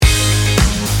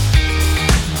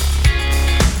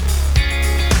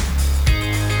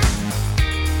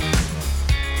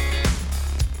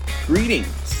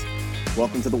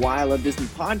Welcome to the Why I Love Disney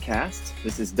podcast.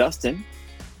 This is Dustin.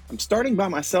 I'm starting by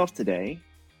myself today.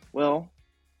 Well,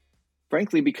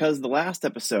 frankly, because the last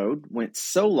episode went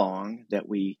so long that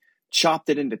we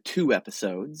chopped it into 2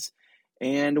 episodes.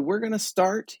 And we're going to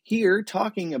start here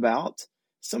talking about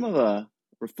some of the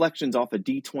reflections off of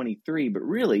D23, but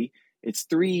really it's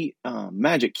 3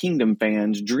 Magic Kingdom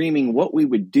fans dreaming what we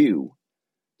would do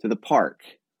to the park,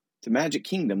 to Magic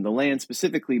Kingdom, the land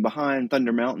specifically behind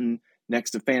Thunder Mountain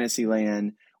next to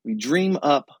Fantasyland. We dream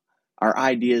up our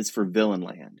ideas for Villain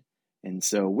Land. And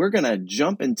so we're going to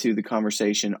jump into the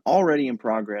conversation already in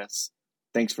progress.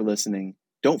 Thanks for listening.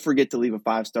 Don't forget to leave a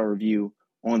 5-star review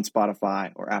on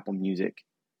Spotify or Apple Music.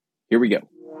 Here we go.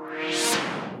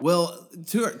 Well,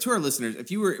 to our listeners,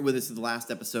 if you were with us in the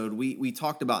last episode, we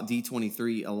talked about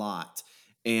D23 a lot.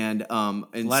 And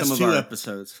last some of two our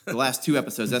episodes. The last 2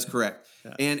 episodes, that's correct.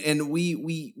 Yeah. And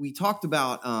we talked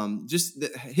about just the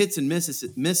hits and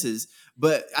misses,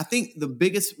 but I think the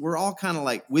biggest, we're all kind of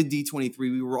like with D23,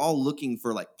 we were all looking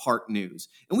for like park news,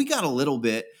 and we got a little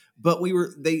bit, but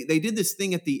they did this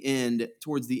thing at the end,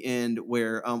 towards the end,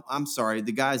 where I'm sorry,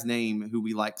 the guy's name who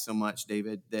we like so much,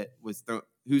 David, that was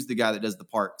who's the guy that does the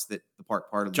parks, the park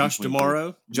part of Josh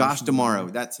D'Amaro? Josh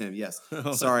D'Amaro, that's him. Yes,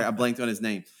 sorry, I blanked on his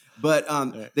name. But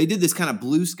they did this kind of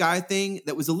blue sky thing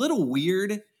that was a little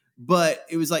weird, but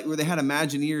it was like where they had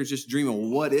Imagineers just dreaming,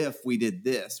 what if we did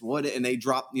this? And they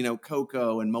dropped,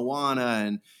 Coco and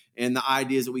Moana and the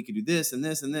ideas that we could do this and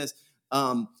this and this.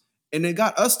 And it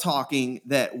got us talking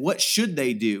that what should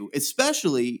they do,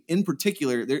 especially in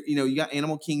particular, there, you got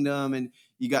Animal Kingdom and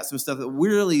you got some stuff that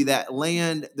really that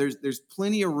land, there's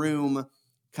plenty of room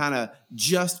kind of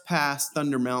just past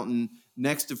Thunder Mountain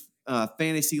next to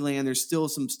Fantasyland. There's still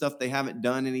some stuff they haven't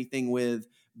done anything with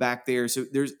back there. So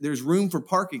there's room for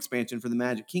park expansion for the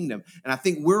Magic Kingdom. And I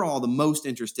think we're all the most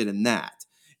interested in that.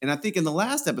 And I think in the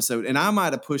last episode, and I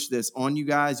might have pushed this on you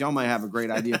guys, y'all might have a great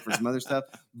idea for some other stuff,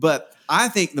 but I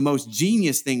think the most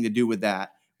genius thing to do with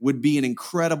that would be an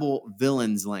incredible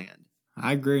Villains Land.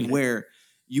 I agree. Where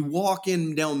you walk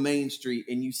in down Main Street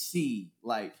and you see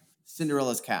like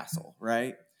Cinderella's castle,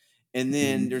 right? And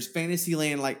then there's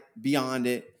Fantasyland like beyond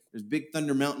it. There's Big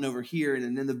Thunder Mountain over here. And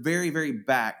then in the very, very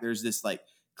back, there's this like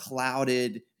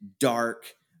clouded,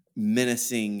 dark,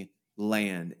 menacing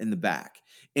land in the back.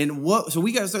 And so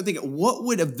we got to start thinking, what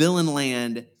would a Villain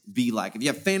Land be like? If you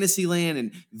have Fantasyland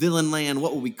and Villain Land,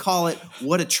 what would we call it?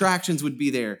 What attractions would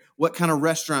be there? What kind of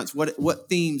restaurants? What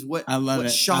themes? What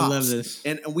shops? I love this.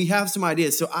 And we have some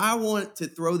ideas. So I want to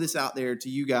throw this out there to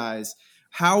you guys.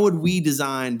 How would we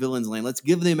design Villains Land? Let's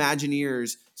give the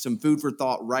Imagineers some food for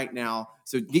thought right now.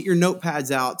 So get your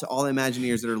notepads out to all the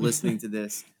Imagineers that are listening to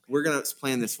this. We're going to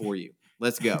plan this for you.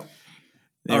 Let's go.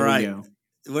 All right.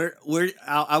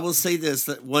 I will say this,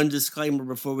 that one disclaimer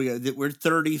before we go, that we're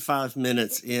 35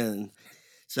 minutes in.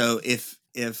 So if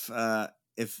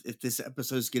this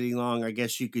episode's getting long, I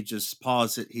guess you could just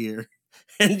pause it here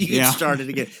and you can start it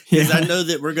again. Because I know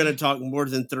that we're going to talk more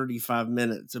than 35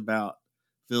 minutes about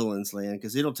Villains Land,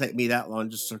 because it'll take me that long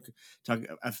just to talk.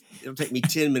 It'll take me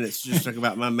 10 minutes to just talk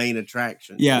about my main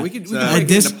attraction. Yeah, we can break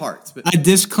it into parts. But. A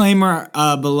disclaimer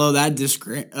below that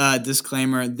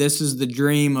disclaimer: this is the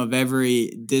dream of every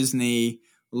Disney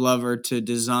lover to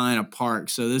design a park.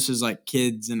 So this is like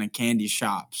kids in a candy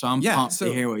shop. So I'm pumped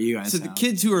to hear what you guys. So the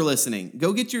kids who are listening,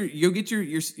 go get your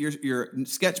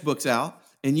sketchbooks out.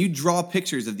 And you draw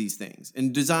pictures of these things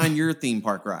and design your theme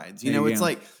park rides. It's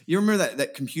like, you remember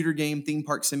that computer game Theme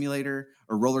Park Simulator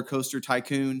or Roller Coaster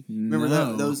Tycoon? Remember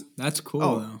those? That's cool,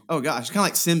 though. Oh, gosh. Kind of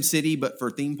like Sim City, but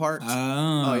for theme parks.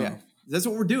 Oh, yeah. That's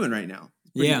what we're doing right now.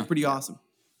 Pretty awesome.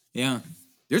 Yeah.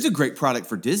 There's a great product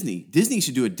for Disney. Disney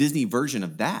should do a Disney version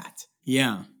of that.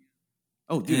 Yeah.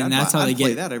 Oh, dude, I'd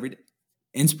play that every day.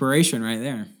 Inspiration right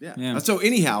there. Yeah. So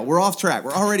anyhow, we're off track.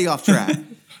 We're already off track.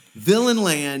 Villain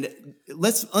Land.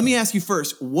 Let me ask you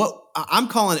first. What I'm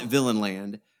calling it Villain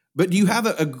Land, but do you have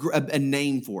a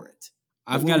name for it?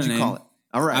 I've got a name. Call it?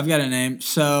 All right, I've got a name.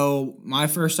 So my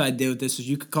first idea with this is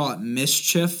you could call it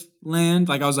Mischief Land.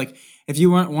 Like I was like, if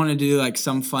you want to do like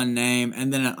some fun name,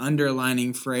 and then an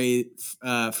underlining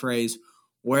phrase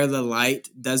where the light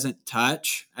doesn't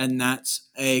touch, and that's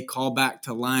a callback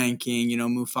to Lion King.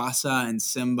 Mufasa and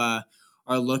Simba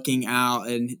are looking out,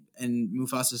 and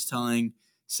Mufasa's telling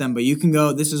Simba, you can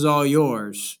go, this is all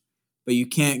yours, but you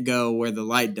can't go where the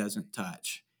light doesn't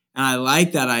touch. And I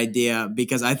like that idea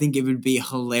because I think it would be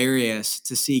hilarious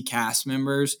to see cast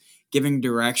members giving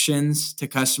directions to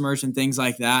customers and things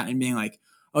like that and being like,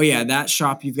 oh yeah, that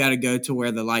shop you've got to go to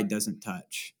where the light doesn't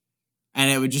touch. And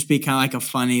it would just be kind of like a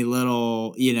funny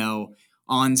little,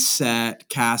 on-set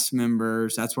cast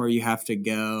members. That's where you have to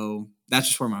go. that's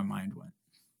just where my mind went.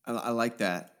 I like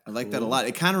that. I like that a lot.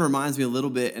 It kind of reminds me a little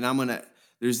bit, and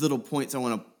there's little points I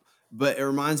want to, but it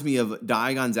reminds me of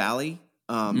Diagon's Alley,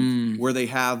 where they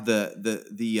have the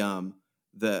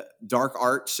dark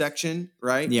art section,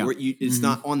 right? Yeah. Where it's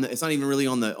not it's not even really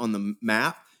on the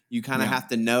map. You kind of have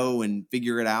to know and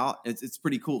figure it out. It's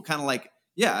pretty cool. Kind of like,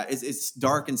 it's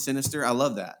dark and sinister. I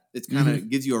love that. It's kind of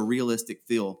gives you a realistic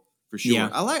feel for sure. Yeah.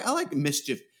 I like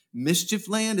Mischief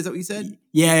Land. Is that what you said?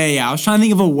 Yeah. I was trying to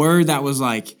think of a word that was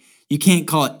like, you can't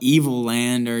call it Evil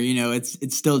Land, or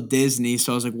it's still Disney.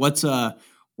 So I was like,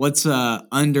 what's a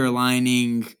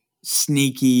underlining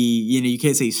sneaky? You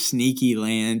can't say Sneaky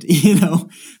Land.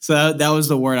 So that was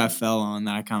the word I fell on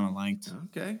that I kind of liked.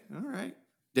 Okay, all right.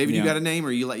 David, you got a name,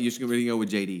 or you're just going to go with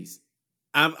JD's?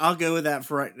 I'll go with that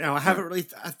for right now. I haven't really.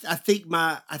 I think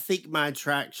my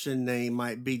attraction name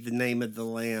might be the name of the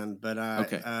land,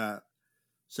 but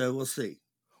so we'll see.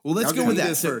 Well, let's go with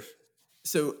that first.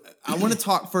 So I want to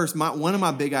talk first. One of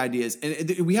my big ideas,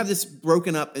 and we have this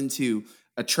broken up into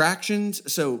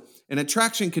attractions. So an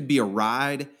attraction could be a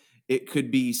ride. It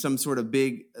could be some sort of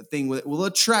big thing that will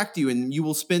attract you, and you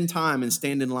will spend time and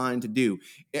stand in line to do.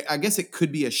 I guess it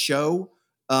could be a show.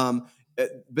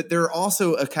 But there are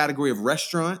also a category of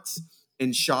restaurants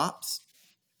and shops.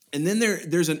 And then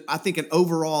there's I think an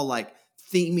overall like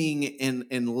theming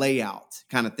and layout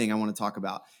kind of thing I want to talk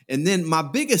about. And then my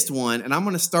biggest one, and I'm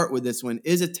going to start with this one,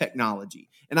 is a technology.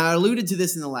 And I alluded to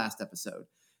this in the last episode.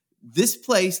 This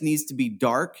place needs to be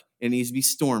dark and needs to be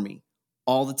stormy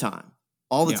all the time.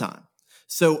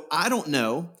 So I don't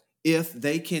know if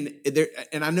they can,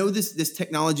 and I know this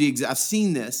technology, I've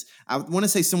seen this, I want to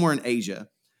say somewhere in Asia,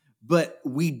 but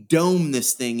we dome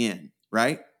this thing in,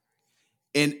 right?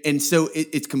 And so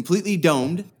it's completely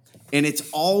domed, and it's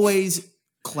always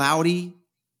cloudy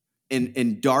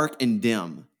and dark and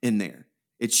dim in there.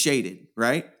 It's shaded,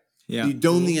 right? Yeah. You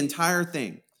dome the entire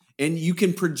thing, and you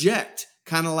can project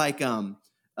kind of like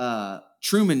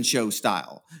Truman Show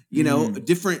style,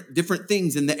 different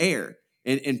things in the air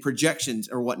and projections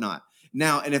or whatnot.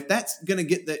 Now, and if that's going to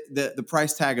get the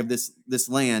price tag of this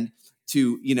land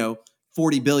to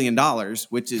 $40 billion,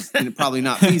 which is probably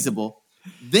not feasible,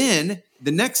 then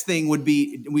the next thing would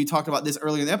be, we talked about this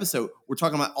earlier in the episode, we're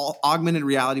talking about augmented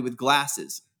reality with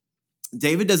glasses.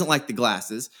 David doesn't like the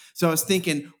glasses. So I was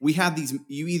thinking, we have these,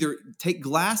 you either take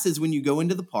glasses when you go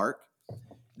into the park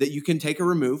that you can take or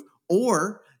remove,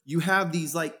 or you have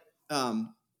these like, and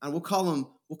we'll call them,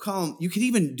 you could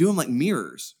even do them like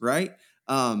mirrors, right?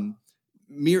 And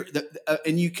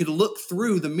you could look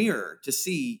through the mirror to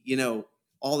see,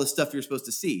 all the stuff you're supposed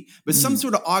to see, but some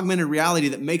sort of augmented reality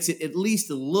that makes it at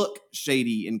least look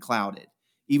shady and clouded,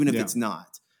 even if it's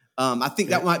not. I think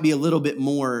that might be a little bit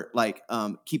more like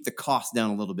keep the cost down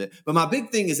a little bit. But my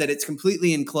big thing is that it's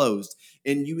completely enclosed,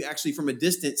 and you actually from a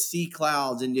distance see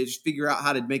clouds, and you just figure out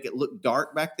how to make it look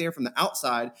dark back there from the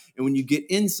outside. And when you get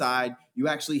inside, you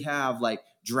actually have like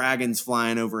dragons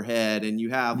flying overhead, and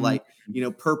you have like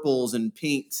purples and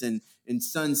pinks and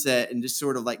sunset and just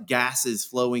sort of like gases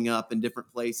flowing up in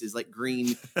different places, like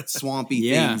green swampy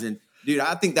things. And dude,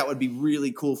 I think that would be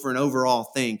really cool for an overall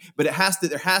thing. But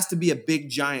there has to be a big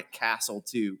giant castle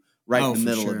too, right in the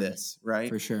middle of this, right?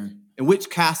 For sure. And which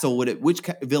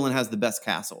villain has the best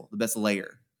castle, the best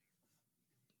layer?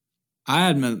 I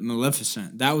had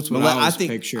Maleficent. That was what I was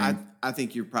picturing. I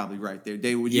think you're probably right there.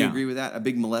 Dave, would you agree with that? A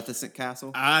big Maleficent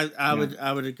castle?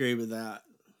 I would agree with that.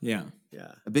 Yeah.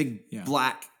 A big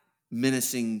black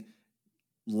menacing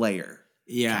layer.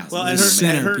 Yeah. Castle. Well, and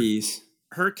centerpiece.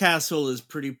 Her castle is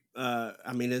pretty.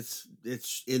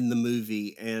 It's in the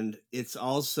movie, and it's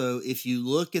also, if you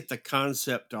look at the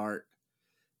concept art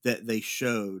that they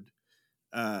showed,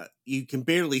 you can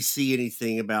barely see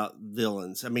anything about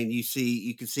villains. I mean, you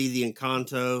can see the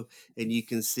Encanto, and you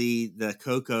can see the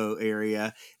Coco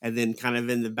area, and then kind of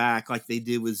in the back, like they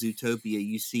did with Zootopia,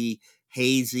 you see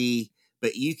hazy.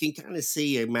 But you can kind of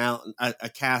see a mountain, a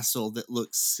castle that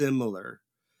looks similar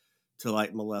to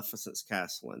like Maleficent's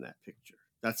castle in that picture.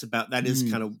 That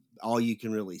is kind of all you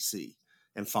can really see,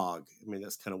 and fog. I mean,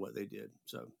 that's kind of what they did.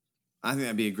 So I think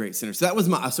that'd be a great center. So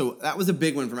that was a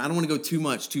big one for me. I don't want to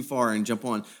go too far and jump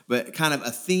on, but kind of a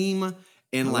theme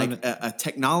and like a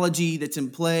technology that's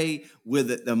in play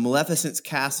with the Maleficent's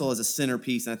castle as a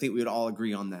centerpiece. And I think we would all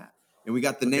agree on that. And we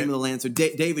got the name of the land. So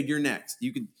David, you're next.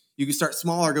 You could start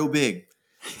small or go big.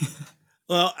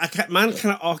 Well, mine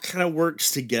kind of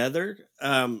works together.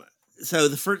 So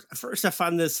the first I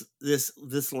find this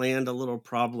land a little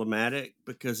problematic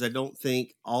because I don't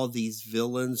think all these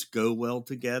villains go well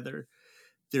together.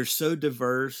 They're so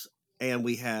diverse, and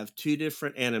we have two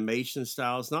different animation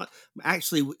styles. Not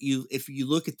actually, if you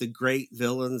look at the great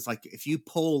villains, like if you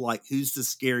pull like who's the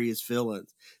scariest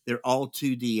villains, they're all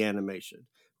 2D animation.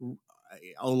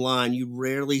 Online, you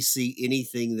rarely see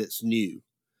anything that's new,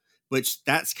 which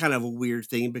that's kind of a weird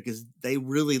thing because they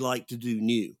really like to do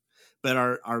new. But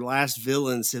our last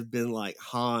villains have been like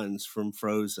Hans from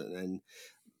Frozen, and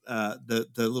the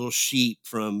little sheep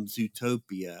from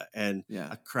Zootopia, and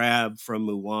a crab from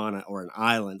Moana, or an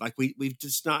island. Like we've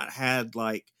just not had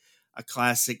like a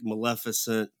classic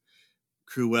Maleficent,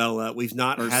 Cruella. We've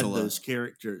not had those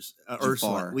characters.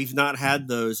 Ursula. We've not had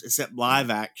those except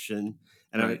live action,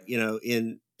 and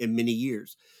in many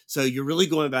years. So you're really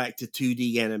going back to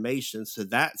 2D animation. So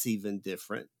that's even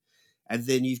different. And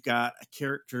then you've got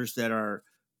characters that are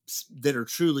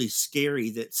truly scary,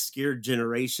 that scared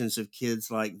generations of kids,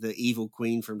 like the evil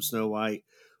queen from Snow White,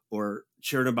 or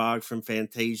Chernabog from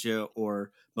Fantasia,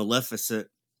 or Maleficent.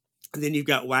 And then you've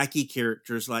got wacky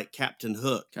characters like Captain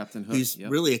Hook, who's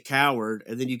really a coward.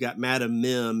 And then you've got Madame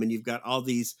Mim, and you've got all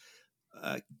these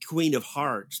Queen of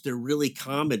Hearts. They're really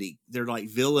comedy. They're like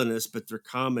villainous, but they're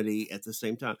comedy at the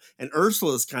same time. And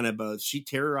Ursula is kind of both. She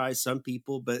terrorized some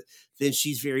people, but then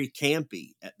she's very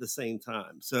campy at the same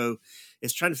time. So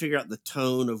it's trying to figure out the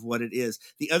tone of what it is.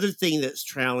 The other thing that's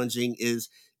challenging is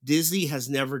Disney has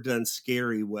never done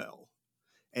scary well.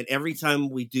 And every time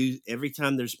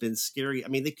there's been scary, I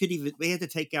mean, they had to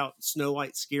take out Snow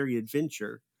White's Scary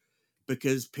Adventure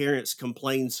because parents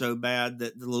complained so bad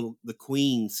that the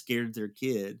queen scared their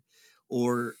kid.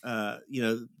 Or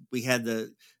we had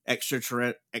the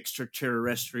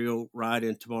extraterrestrial ride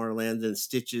in Tomorrowland, and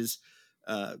Stitch's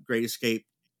Great Escape.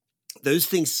 Those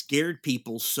things scared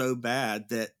people so bad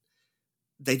that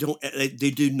they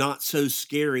do not so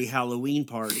scary Halloween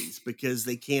parties, because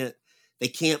they can't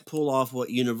pull off what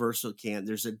Universal can.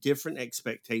 There's a different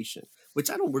expectation, which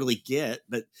I don't really get,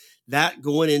 but that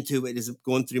going into it is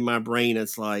going through my brain.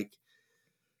 It's like,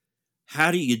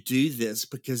 how do you do this?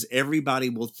 Because everybody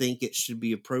will think it should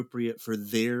be appropriate for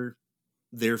their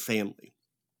family.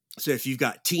 So if you've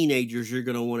got teenagers, you're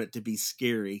going to want it to be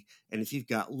scary. And if you've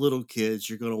got little kids,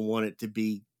 you're going to want it to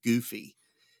be goofy.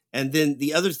 And then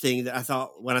the other thing that I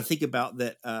thought, when I think about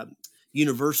that,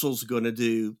 Universal's going to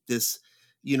do this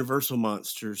Universal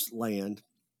Monsters Land,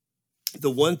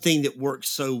 the one thing that works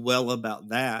so well about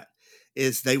that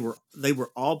is they were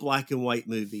all black and white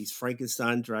movies: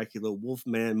 Frankenstein, Dracula,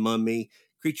 Wolfman, Mummy,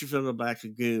 Creature from the Black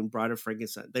Lagoon, Bride of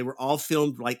Frankenstein. They were all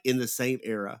filmed like in the same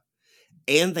era,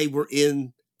 and they were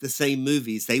in the same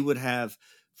movies. They would have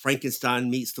Frankenstein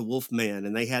meets the Wolfman,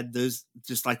 and they had those,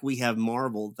 just like we have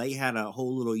Marvel. They had a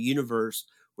whole little universe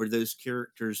where those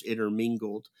characters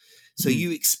intermingled. So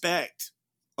you expect,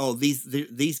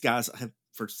 these guys have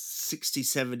for 60,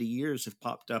 70 years have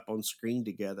popped up on screen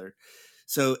together.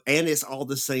 So, and it's all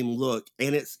the same look,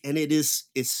 and it's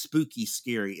spooky,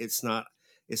 scary. It's not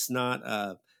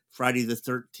Friday the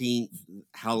 13th,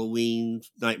 Halloween,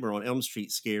 Nightmare on Elm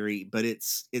Street scary, but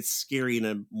it's scary in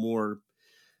a more,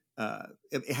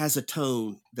 it has a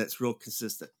tone that's real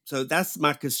consistent. So that's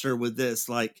my concern with this.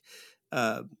 Like,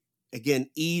 again,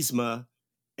 Yzma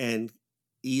and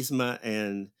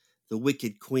the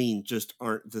Wicked Queen just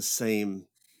aren't the same.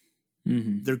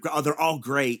 Mm-hmm. They're all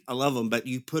great. I love them, but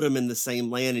you put them in the same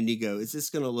land and you go, is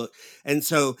this going to look? And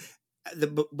so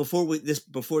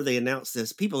before they announced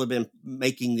this, people have been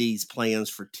making these plans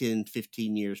for 10,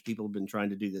 15 years. People have been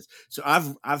trying to do this. So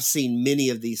I've seen many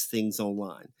of these things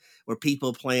online where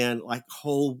people plan like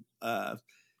whole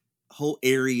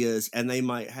areas, and they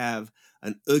might have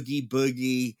an Oogie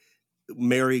Boogie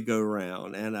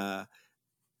merry-go-round, and I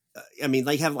mean,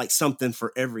 they have like something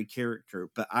for every character,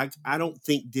 but I don't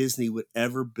think Disney would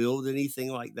ever build anything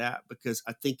like that, because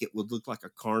I think it would look like a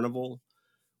carnival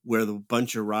where the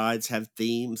bunch of rides have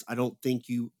themes. I don't think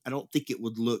it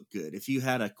would look good if you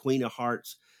had a Queen of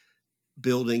Hearts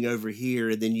building over here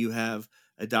and then you have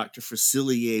a Dr.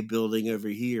 Facilier building over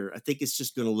here. I think it's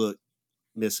just going to look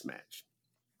mismatched.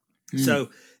 So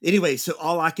anyway, so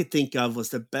all I could think of was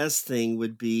the best thing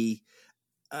would be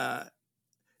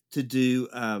to do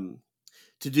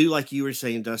like you were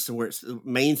saying, Dustin, where it's the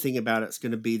main thing about it's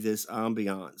going to be this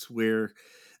ambiance where,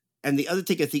 and the other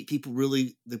thing I think people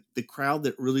really, the crowd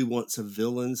that really wants a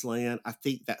villain's land, I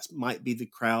think that might be the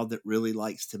crowd that really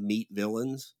likes to meet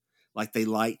villains. Like they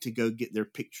like to go get their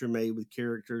picture made with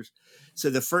characters. So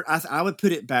the first, I would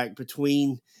put it back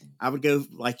between, I would go,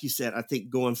 like you said, I think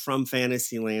going from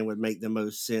Fantasyland would make the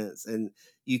most sense. And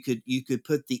you could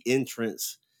put the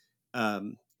entrance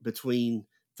between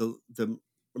the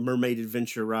Mermaid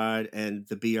Adventure ride and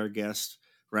the Be Our Guest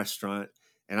restaurant.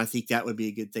 And I think that would be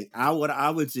a good thing. What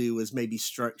I would do is maybe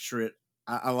structure it.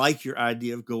 I like your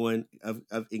idea of going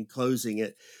of enclosing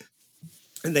it,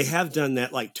 and they have done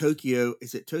that. Like Tokyo,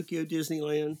 is it Tokyo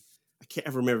Disneyland? I can't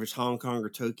ever remember if it's Hong Kong or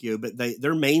Tokyo, but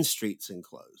their main streets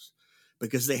enclosed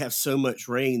because they have so much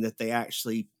rain that they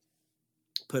actually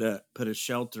put a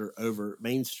shelter over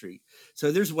Main Street.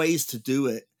 So there's ways to do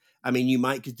it. I mean, you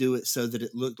might could do it so that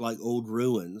it looked like old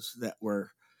ruins that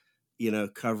were,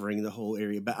 covering the whole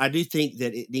area. But I do think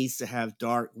that it needs to have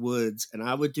dark woods, and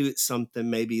I would do it something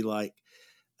maybe like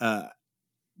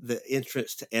the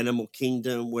entrance to Animal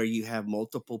Kingdom, where you have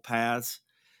multiple paths.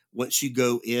 Once you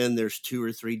go in, there's 2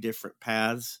 or 3 different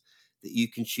paths that you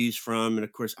can choose from. And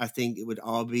of course, I think it would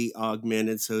all be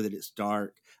augmented so that it's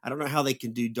dark. I don't know how they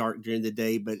can do dark during the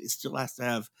day, but it still has to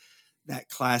have that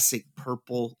classic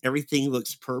purple. Everything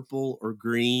looks purple or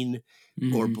green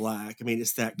or black. I mean,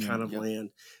 it's that kind of land.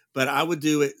 But I would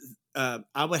do it.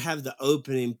 I would have the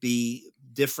opening be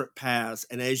different paths.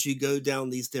 And as you go down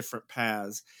these different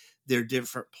paths, there are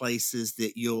different places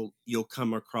that you'll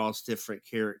come across different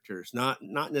characters. Not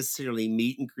necessarily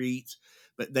meet and greets,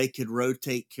 but they could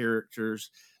rotate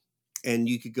characters, and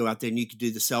you could go out there and you could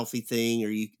do the selfie thing.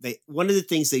 Or one of the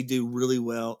things they do really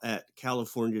well at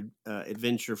California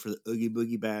Adventure for the Oogie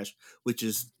Boogie Bash, which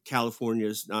is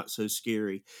California's Not So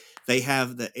Scary. They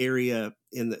have the area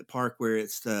in the park where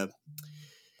it's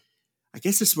I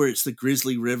guess it's where it's the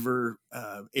Grizzly River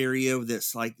area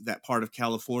that's like that part of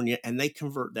California, and they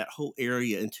convert that whole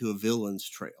area into a villain's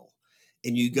trail.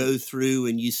 And you go through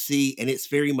and you see, and it's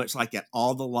very much like that.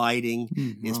 All the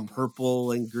lighting is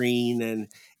purple and green,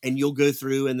 and you'll go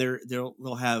through, and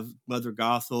they'll have Mother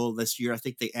Gothel this year. I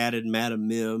think they added Madame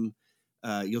Mim.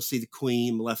 You'll see the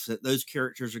Queen, Maleficent. Those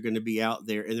characters are going to be out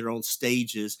there, and they're on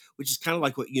stages, which is kind of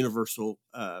like what Universal,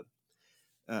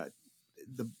 the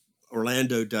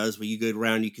Orlando does, where you go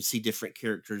around, you can see different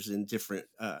characters in different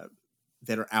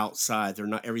that are outside. They're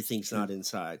not, everything's not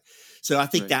inside. So I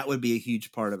think that would be a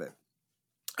huge part of it.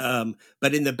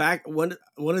 But in the back, one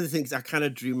of the things I kind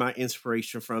of drew my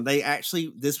inspiration from,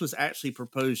 this was actually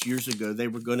proposed years ago. They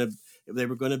were going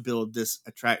to build this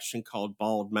attraction called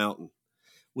Bald Mountain,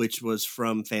 which was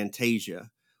from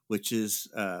Fantasia, which is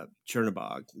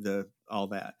Chernobog, all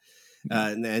that.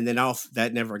 And then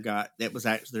that never got, that was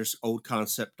actually, there's old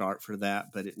concept art for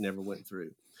that, but it never went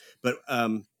through. But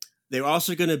they were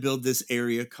also going to build this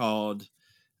area called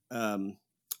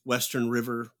Western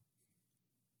River.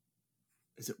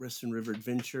 Is it Western River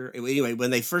Adventure? Anyway,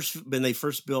 when they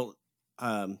first built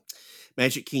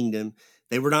Magic Kingdom,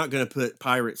 they were not going to put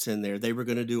pirates in there. They were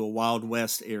going to do a Wild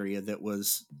West area that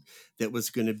was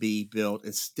going to be built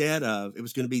instead of, it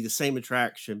was going to be the same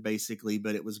attraction basically,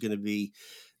 but it was going to be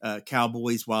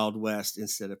Cowboys Wild West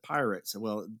instead of pirates.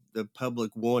 Well, the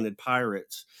public wanted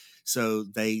pirates, so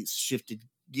they shifted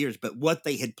gears. But what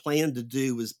they had planned to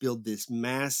do was build this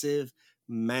massive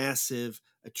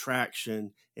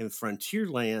attraction in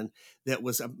Frontierland that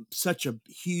was such a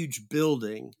huge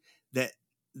building that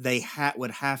they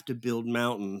would have to build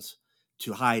mountains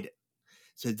to hide it.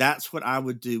 So that's what I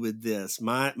would do with this.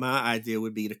 My idea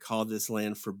would be to call this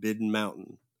land Forbidden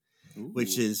Mountain,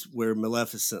 which is where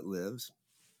Maleficent lives.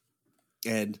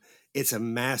 And it's a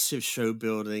massive show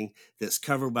building that's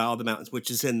covered by all the mountains, which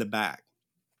is in the back.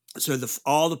 So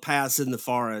all the paths in the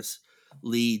forest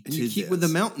lead and to you keep this. with the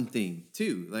mountain theme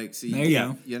too, like so. There you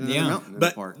go. You have another mountain in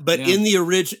the park. But in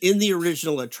the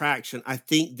original attraction, I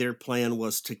think their plan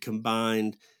was to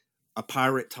combine a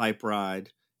pirate type ride,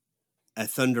 a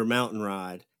Thunder Mountain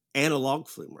ride, and a log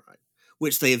flume ride,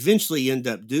 which they eventually end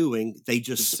up doing. They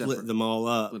just split them all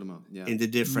up into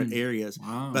different areas.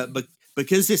 Wow. But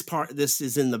because this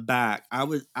is in the back, I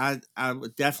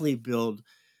would definitely build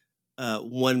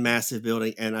one massive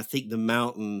building, and I think the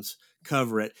mountains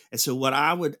cover it. And so what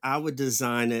I would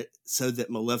design it so that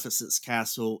Maleficent's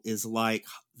castle is like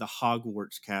the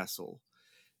Hogwarts castle.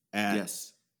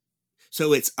 Yes.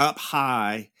 So it's up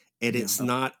high, and it's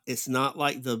not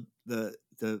like the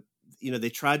they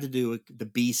tried to do the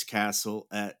Beast Castle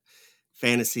at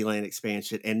Fantasyland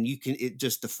expansion, and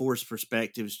the forced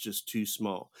perspective is just too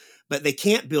small. But they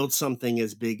can't build something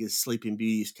as big as Sleeping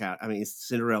Beauty's castle. I mean, it's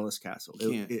Cinderella's castle.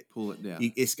 You can't pull it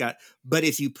down. But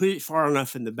if you put it far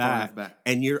enough in the back,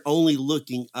 and you're only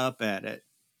looking up at it,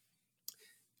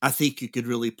 I think you could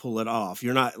really pull it off.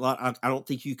 I don't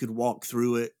think you could walk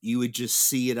through it. You would just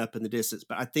see it up in the distance.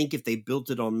 But I think if they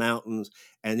built it on mountains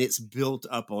and it's built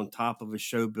up on top of a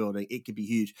show building, it could be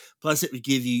huge. Plus, it would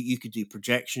give you could do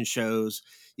projection shows.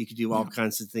 You could do all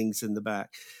kinds of things in the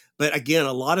back. But again,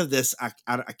 a lot of this, I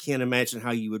can't imagine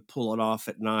how you would pull it off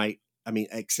at night. I mean,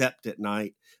 except at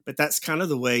night. but that's kind of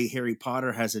the way Harry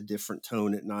Potter has a different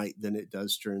tone at night than it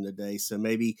does during the day. So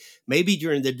maybe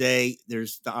during the day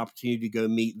there's the opportunity to go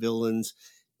meet villains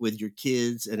with your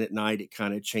kids, and at night it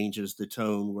kind of changes the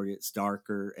tone where it's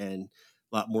darker and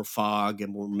a lot more fog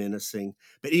and more menacing.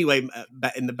 But anyway,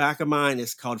 in the back of mine,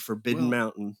 it's called Forbidden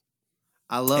Mountain.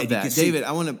 I love that, David.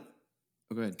 I want to.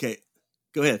 Oh, go ahead. Okay,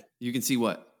 go ahead. You can see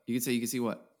what you can see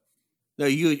what. No,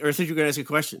 you. Or I think you're going to ask a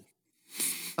question.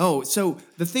 Oh, so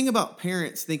the thing about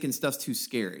parents thinking stuff's too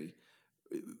scary.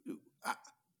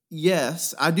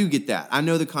 Yes, I do get that. I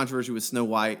know the controversy with Snow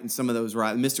White and some of those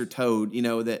rides, Mr. Toad,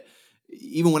 that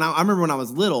even when I remember when I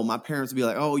was little, my parents would be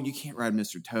like, "Oh, you can't ride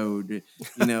Mr. Toad,"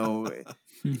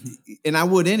 and I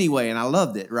would anyway, and I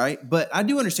loved it, right? But I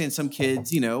do understand some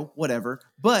kids, whatever.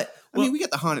 But I mean, we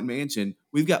got the Haunted Mansion,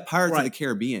 we've got Pirates of the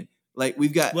Caribbean, like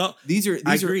we've got these are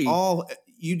all.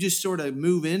 You just sort of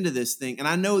move into this thing. And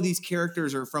I know these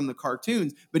characters are from the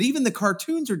cartoons, but even the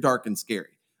cartoons are dark and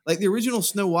scary. Like the original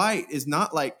Snow White is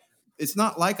not like, it's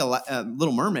not like a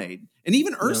Little Mermaid. And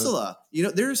even Ursula,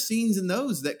 there are scenes in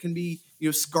those that can be,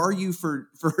 scar you for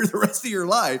the rest of your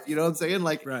life. You know what I'm saying?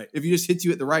 Like if you just hit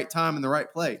you at the right time in the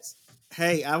right place.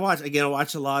 Hey, I watch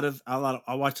a lot of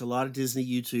Disney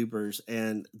YouTubers,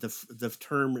 and the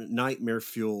term nightmare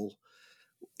fuel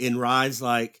in rides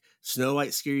like Snow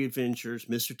White Scary Adventures,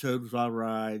 Mr. Toad's Wild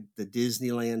Ride, the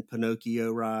Disneyland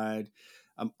Pinocchio ride,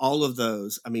 all of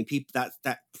those. I mean, people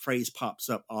that phrase pops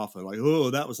up often, like,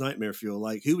 "Oh, that was nightmare fuel."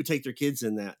 Like, who would take their kids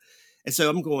in that? And so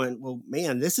I'm going, well,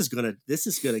 man, this is gonna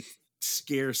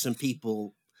scare some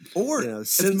people. Or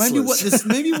maybe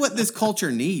what this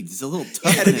culture needs is a little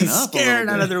toughening up, scared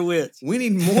out of their wits. We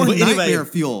need more nightmare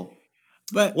fuel.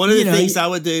 But one of the things I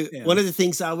would do, one of the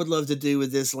things I would love to do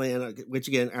with this land, which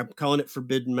again, I'm calling it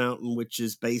Forbidden Mountain, which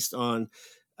is based on,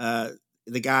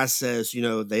 the guy says,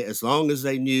 as long as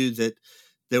they knew that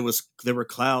there were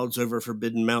clouds over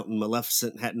Forbidden Mountain,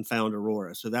 Maleficent hadn't found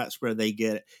Aurora. So that's where they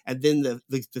get it. And then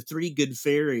the three good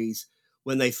fairies,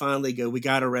 when they finally go, we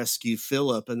got to rescue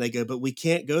Philip, and they go, but we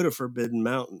can't go to Forbidden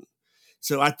Mountain.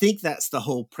 So I think that's the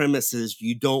whole premise is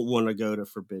you don't want to go to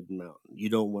Forbidden Mountain. You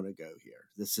don't want to go here.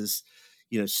 This is,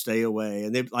 stay away.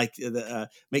 And they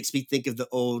makes me think of the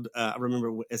old, I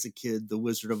remember as a kid, the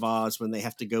Wizard of Oz, when they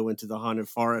have to go into the haunted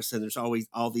forest, and there's always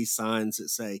all these signs that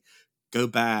say, go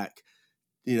back,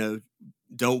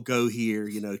 don't go here,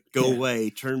 go away,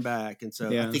 turn back. And so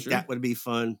I think that would be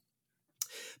fun.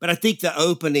 But I think the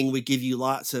opening would give you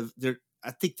lots of there.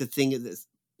 I think the thing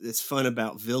that's fun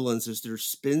about villains is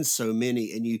there's been so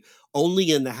many, and you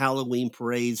only in the Halloween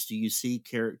parades do you see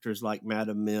characters like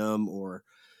Madame Mim or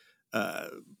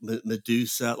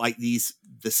Medusa, like the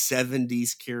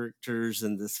 70s characters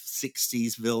and the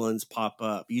 60s villains pop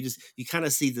up. You kind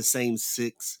of see the same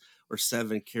 6 or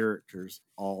 7 characters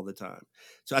all the time.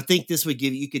 So I think this would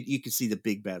give you could see the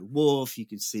Big Bad Wolf, you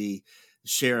could see the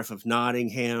Sheriff of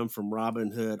Nottingham from Robin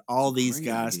Hood. All these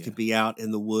guys could be out in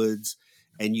the woods,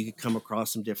 and you could come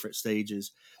across some different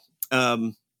stages.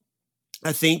 I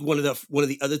think one of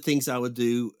the other things I would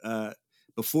do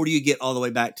before you get all the way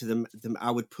back to them,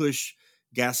 I would push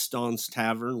Gaston's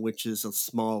Tavern, which is a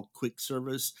small quick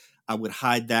service. I would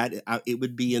hide that. It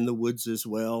would be in the woods as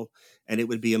well, and it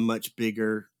would be a much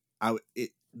bigger.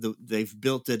 They've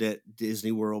built it at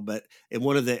Disney World, but in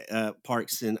one of the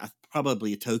parks in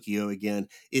probably Tokyo again,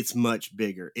 it's much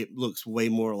bigger. It looks way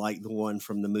more like the one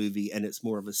from the movie, and it's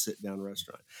more of a sit-down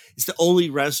restaurant. It's the only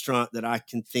restaurant that I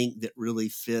can think that really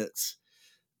fits.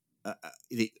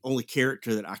 The only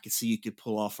character that I could see you could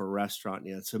pull off a restaurant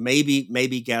in. So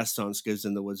maybe Gaston's goes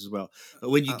in the woods as well. But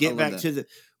when you get back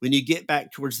when you get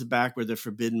back towards the back where the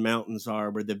Forbidden Mountains are,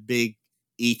 where the big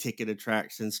e-ticket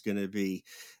attraction's going to be,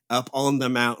 up on the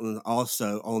mountain,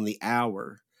 also on the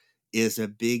Hour, is a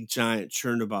big giant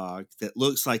Chernobog that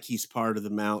looks like he's part of the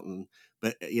mountain.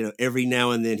 But, every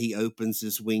now and then he opens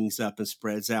his wings up and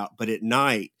spreads out. But at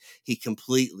night, he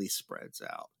completely spreads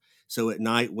out. So at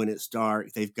night when it's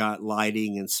dark, they've got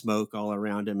lighting and smoke all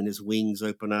around him, and his wings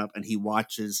open up, and he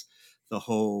watches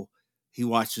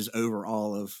over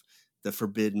all of the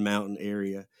Forbidden Mountain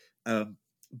area.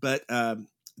 But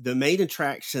the main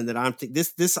attraction that I'm thinking,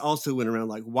 this also went around,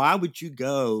 like, why would you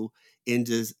go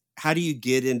into, how do you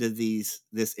get into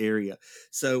this area?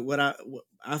 So what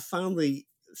I finally,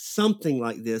 something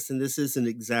like this, and this isn't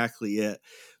exactly it,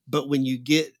 but when you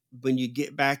get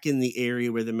back in the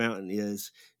area where the mountain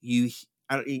is,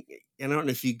 I don't know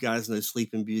if you guys know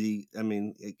Sleeping Beauty. I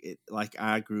mean, like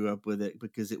I grew up with it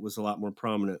because it was a lot more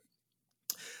prominent.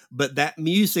 But that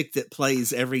music that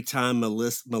plays every time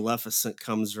Maleficent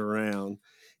comes around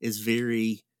is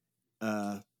very,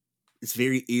 it's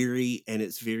very eerie, and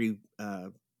it's very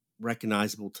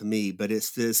recognizable to me, but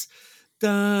it's this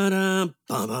da da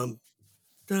bum bum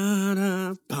da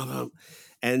da bum bum,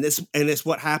 and it's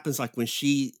what happens like when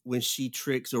she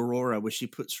tricks Aurora, when she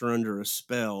puts her under a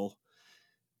spell.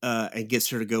 And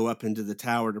gets her to go up into the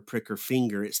tower to prick her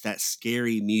finger. It's that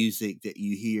scary music that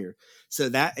you hear. So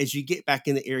that as you get back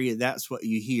in the area, that's what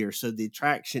you hear. So the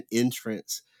attraction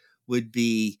entrance would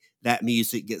be that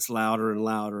music gets louder and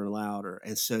louder and louder.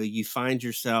 And so you find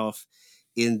yourself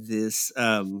in this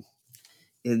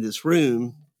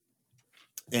room,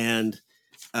 and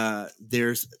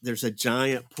there's a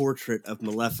giant portrait of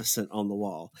Maleficent on the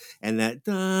wall, and that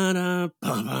da da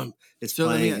bum bum is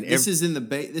playing. This is in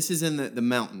the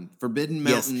mountain, Forbidden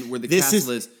Mountain, where the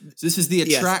castle is. So this is the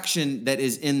attraction that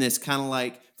is in this kind of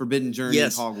like Forbidden Journey in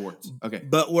Hogwarts. Okay,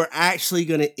 but we're actually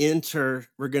going to enter.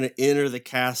 We're going to enter the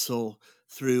castle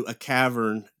through a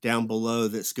cavern down below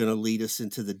that's going to lead us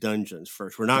into the dungeons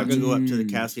first. We're not going to go up to the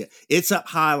castle yet. It's up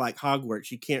high like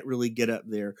Hogwarts. You can't really get up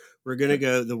there. We're going to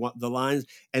go the lines,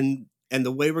 and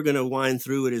the way we're going to wind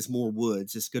through it is more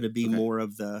woods. It's going to be more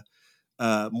of the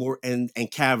more and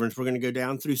caverns. We're going to go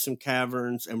down through some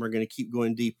caverns, and we're going to keep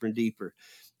going deeper and deeper.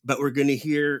 But we're going to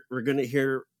hear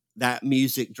that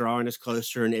music drawing us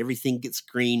closer, and everything gets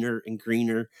greener and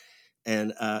greener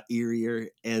and eerier.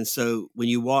 And so when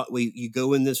you you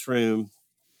go in this room,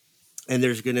 and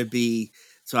there's going to be,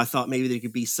 so I thought maybe there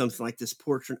could be something like this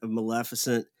portrait of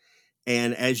Maleficent.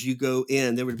 And as you go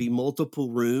in, there would be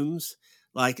multiple rooms,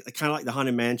 like kind of like the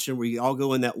Haunted Mansion, where you all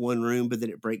go in that one room, but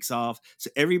then it breaks off. So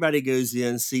everybody goes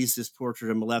in, sees this portrait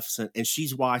of Maleficent, and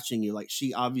she's watching you. Like,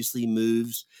 she obviously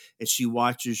moves, and she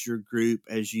watches your group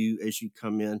as you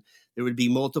come in. There would be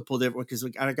multiple different, because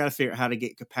I got to figure out how to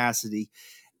get capacity.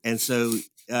 And so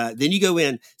then you go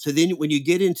in. So then when you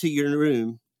get into your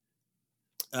room,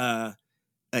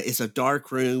 it's a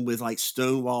dark room with like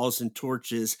stone walls and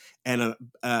torches, and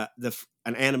an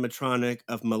animatronic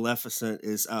of Maleficent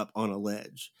is up on a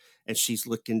ledge, and she's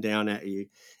looking down at you.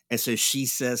 And so she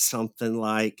says something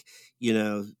like,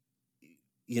 again,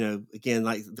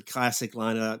 like the classic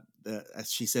lineup,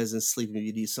 as she says in Sleeping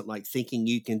Beauty, something like, thinking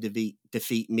you can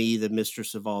defeat me, the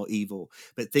mistress of all evil,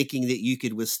 but thinking that you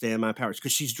could withstand my powers,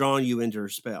 because she's drawn you into her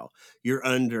spell.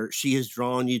 She has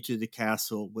drawn you to the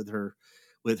castle with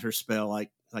her spell,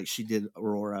 like she did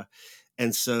Aurora.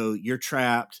 And so you're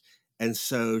trapped. And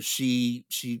so she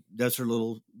does her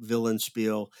little villain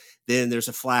spiel. Then there's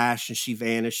a flash, and she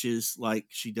vanishes like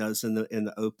she does in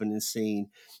the opening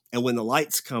scene. And when the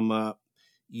lights come up,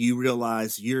 you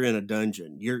realize you're in a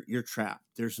dungeon. You're trapped.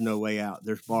 There's no way out.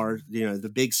 There's bars,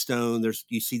 the big stone.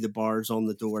 You see the bars on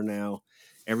the door now.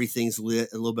 Everything's lit,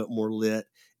 a little bit more lit,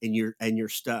 and you're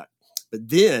stuck. But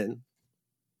then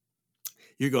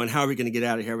you're going, how are we going to get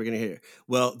out of here? How are we going to get here?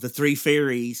 Well, the three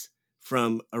fairies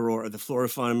from Aurora, the Flora,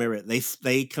 Fauna, Merit,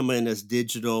 they come in as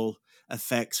digital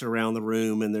effects around the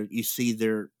room, and you see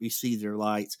their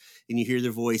lights, and you hear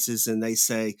their voices, and they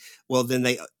say, well, then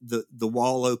the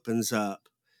wall opens up,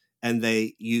 and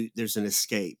there's an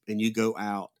escape, and you go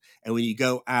out. And when you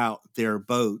go out, there are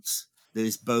boats.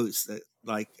 There's boats that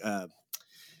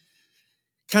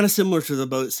kind of similar to the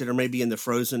boats that are maybe in the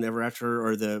Frozen Ever After,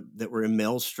 or that were in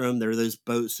Maelstrom. There are those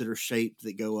boats that are shaped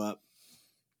that go up.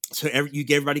 So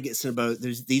everybody gets in a boat.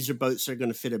 These are boats that are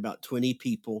going to fit about 20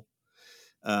 people.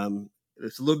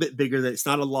 It's a little bit bigger. It's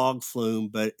not a log flume,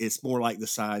 but it's more like the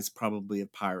size probably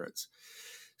of Pirates.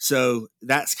 So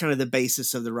that's kind of the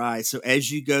basis of the ride. So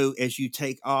as you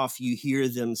take off, you hear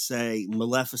them say,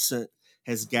 Maleficent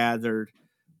has gathered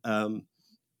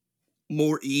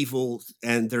more evil,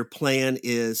 and their plan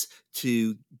is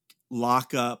to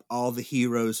lock up all the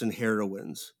heroes and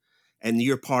heroines. And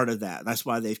you're part of that. That's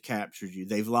why they've captured you.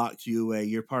 They've locked you away.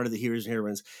 You're part of the heroes and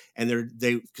heroines, and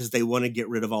because they want to get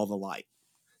rid of all the light.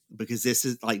 Because this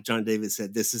is, like John David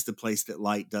said, this is the place that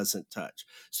light doesn't touch.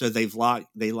 So they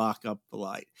lock up the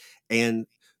light, and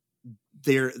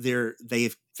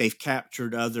they've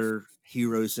captured other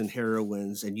heroes and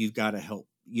heroines, and you've got to help.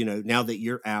 Now that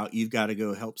you're out, you've got to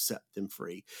go help set them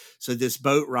free. So this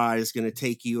boat ride is going to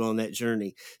take you on that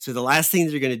journey. So the last thing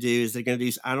they're going to do is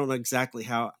I don't know exactly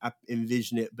how I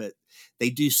envision it, but they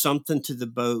do something to the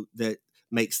boat that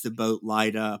makes the boat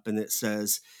light up, and it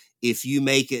says, if you can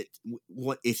make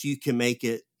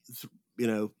it,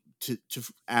 to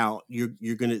out,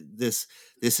 you're gonna this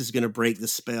is gonna break the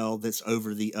spell that's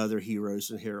over the other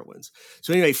heroes and heroines.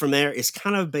 So anyway, from there, it's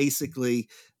kind of basically,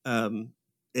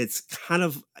 it's kind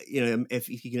of, if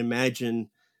you can imagine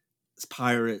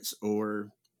Pirates or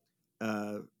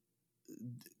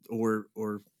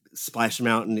Splash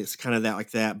Mountain, it's kind of that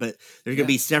like that. But there's gonna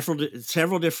be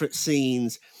several different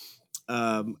scenes.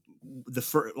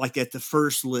 Like at the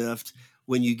first lift,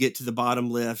 when you get to the bottom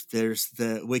lift, there's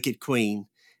the Wicked Queen,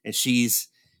 and she's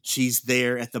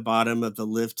there at the bottom of the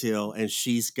lift hill, and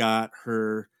she's got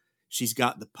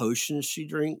the potion she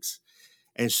drinks.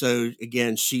 And so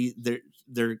again,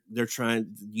 they're trying,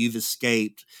 you've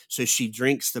escaped. So she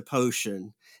drinks the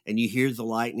potion, and you hear the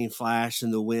lightning flash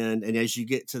and the wind. And as you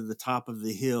get to the top of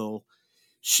the hill,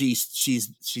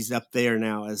 she's up there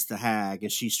now as the hag,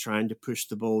 and she's trying to push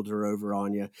the boulder over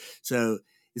on you. So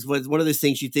it's one of those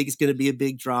things you think it's going to be a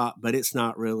big drop, but it's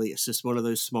not really. It's just one of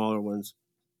those smaller ones.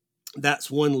 That's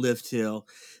one lift hill.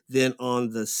 Then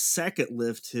on the second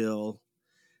lift hill,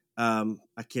 I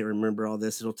can't remember all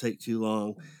this. It'll take too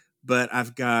long. But I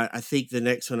think the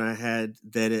next one I had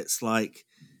that it's like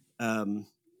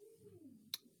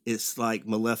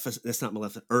Maleficent. That's not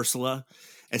Maleficent, Ursula.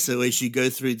 And so as you go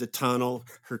through the tunnel,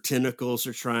 her tentacles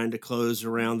are trying to close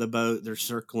around the boat. They're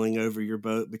circling over your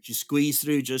boat, but you squeeze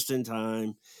through just in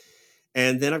time.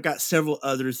 And then I've got several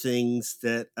other things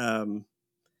that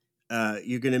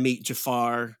you're going to meet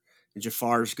Jafar, and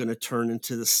Jafar is going to turn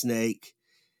into the snake.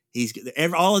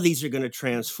 All of these are going to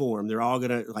transform. They're all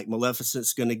going to, like,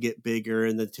 Maleficent's going to get bigger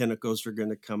and the tentacles are going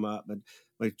to come up. But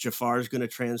like Jafar's going to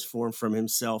transform from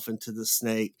himself into the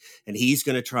snake, and he's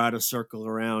going to try to circle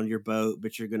around your boat,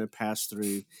 but you're going to pass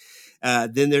through.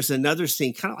 Then there's another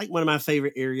scene, kind of like one of my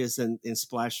favorite areas in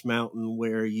Splash Mountain,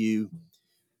 where you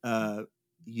go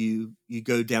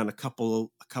down a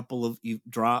couple of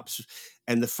drops,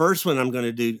 and the first one I'm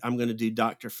going to do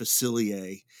Dr.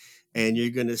 Facilier, and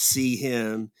you're going to see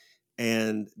him,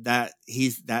 and that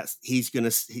he's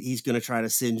going to try to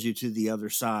send you to the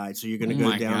other side. So you're going to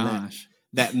go down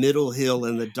that middle hill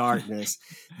in the darkness.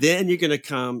 Then you're going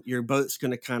to your boat's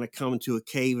going to kind of come to a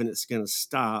cave, and it's going to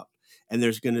stop, and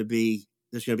there's going to be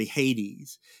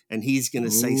Hades, and he's going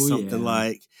to say something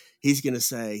like, he's going to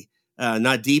say,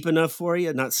 not deep enough for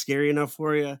you, not scary enough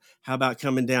for you. How about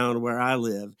coming down where I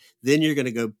live? Then you're going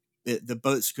to go, the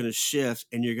boat's going to shift,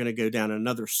 and you're going to go down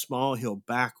another small hill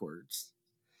backwards.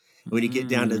 When you get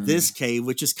down to this cave,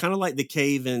 which is kind of like the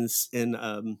cave in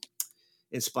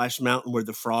Splash Mountain where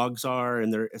the frogs are,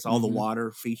 and it's all the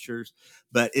water features,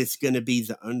 but it's going to be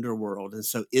the underworld. And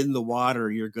so in the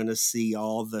water, you're going to see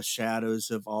all the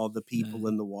shadows of all the people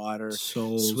in the water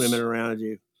swimming around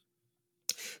you.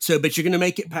 So, but you're going to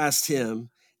make it past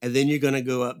him, and then you're going to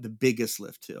go up the biggest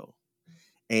lift hill.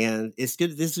 And it's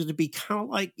good. This is going to be kind of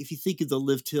like, if you think of the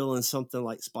lift hill and something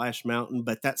like Splash Mountain,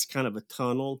 but that's kind of a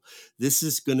tunnel. This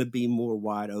is going to be more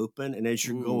wide open. And as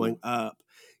you're going up,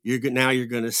 you're going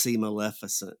to see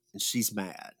Maleficent, and she's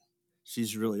mad.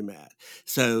 She's really mad.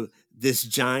 So this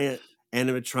giant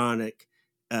animatronic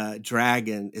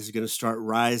dragon is going to start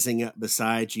rising up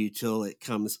beside you till it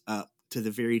comes up to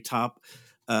the very top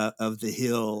of the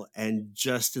hill, and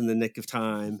just in the nick of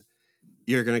time,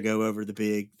 you're going to go over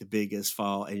the biggest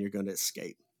fall, and you're going to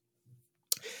escape.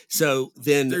 So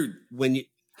then when you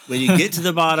get to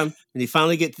the bottom, and you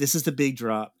finally this is the big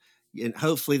drop, and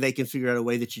hopefully they can figure out a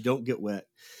way that you don't get wet,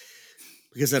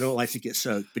 because I don't like to get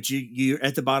soaked, but you're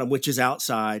at the bottom, which is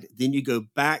outside. Then you go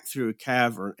back through a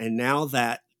cavern, and now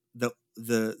that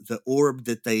the orb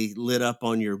that they lit up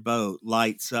on your boat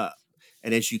lights up.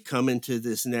 And as you come into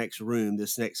this next room,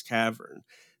 this next cavern,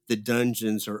 the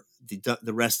dungeons are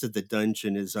the rest of the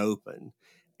dungeon is open,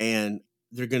 and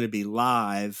they're going to be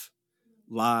live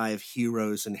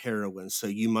heroes and heroines. So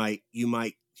you might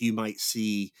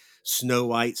see Snow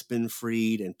White's been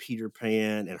freed, and Peter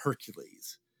Pan and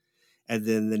Hercules. And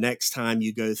then the next time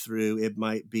you go through, it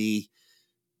might be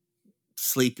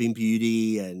Sleeping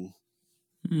Beauty and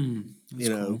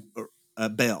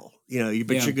Belle. You're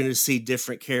going to see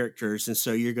different characters, and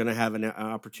so you're going to have an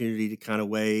opportunity to kind of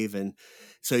wave, and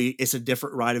so it's a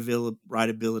different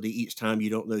rideability each time. You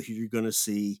don't know who you're going to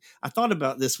see. I thought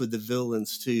about this with the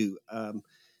villains too.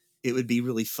 It would be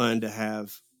really fun to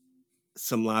have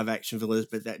some live action villains,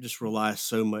 but that just relies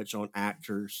so much on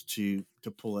actors to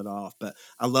pull it off. But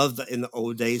I love in the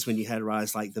old days when you had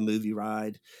rides like the movie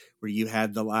ride, where you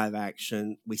had the live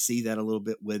action. We see that a little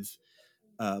bit with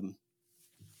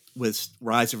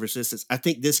Rise of Resistance. I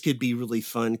think this could be really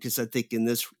fun, because I think in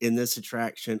this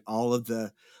attraction, all of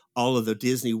the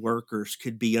Disney workers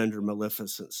could be under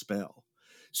Maleficent's spell,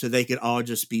 so they could all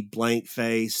just be blank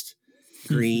faced,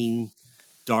 green,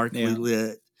 darkly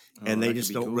lit, and they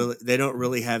just don't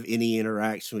really have any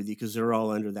interaction with you, because they're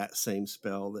all under that same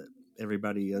spell that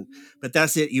everybody. But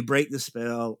that's it. You break the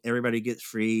spell, everybody gets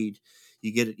freed.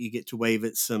 You get to wave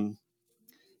at some,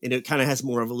 and it kind of has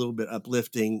more of a little bit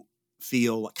uplifting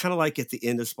feel, kind of like at the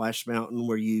end of Splash Mountain,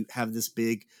 where you have this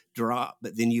big drop,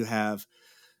 but then you have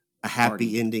a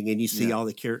happy ending, and you see all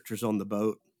the characters on the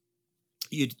boat.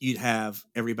 You'd have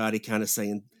everybody kind of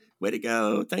saying way to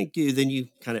go, thank you. Then you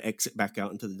kind of exit back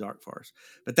out into the dark forest.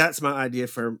 But that's my idea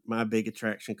for my big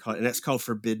attraction, and that's called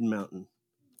Forbidden Mountain.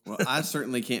 Well, I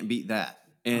certainly can't beat that.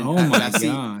 And Oh my I see,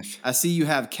 gosh. I see you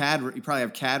have CAD. You probably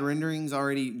have CAD renderings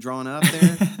already drawn up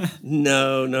there.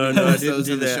 No, I Post didn't those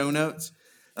do in the that. show notes.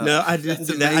 No, I didn't That's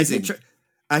do that. amazing.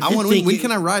 I want think when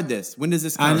can I ride this? When does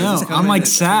this come? I Is know. this I'm coming like in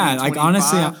sad. Like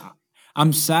honestly, 2025?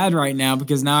 I'm sad right now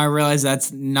because now I realize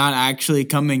that's not actually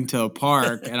coming to a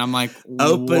park, and I'm like,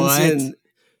 opens what? in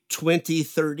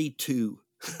 2032.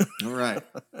 All right.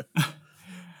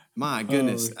 My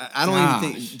goodness, Oh, I don't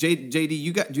even gosh. think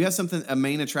JD. Do you have something, a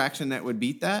main attraction that would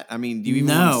beat that? I mean, do you even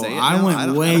want No, to say it? I now? went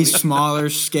don't- way smaller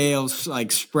scales,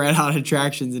 like spread out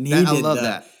attractions, and he I did love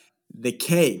that. the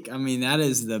cake. I mean, that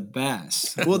is the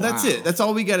best. Well, that's Wow. it. That's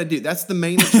all we got to do. That's the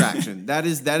main attraction. that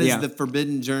is Yeah. the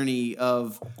forbidden journey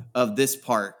of this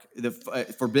park, the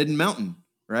Forbidden Mountain,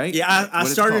 right? Yeah, That's I what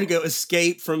it's started to called. go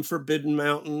Escape from Forbidden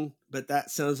Mountain, but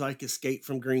that sounds like Escape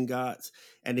from Green Gots.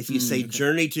 And if you say okay.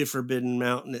 Journey to Forbidden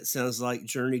Mountain, it sounds like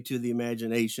Journey to the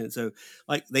Imagination. So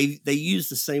like they use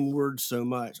the same word so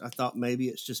much. I thought maybe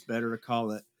it's just better to call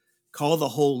the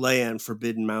whole land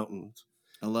Forbidden Mountains.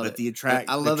 I love But it.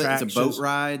 I love it. It's a boat attractions-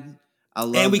 ride. I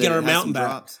love And we that get it our has some mountain back.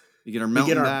 drops. You get our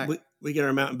mountain back. We get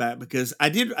our mountain back because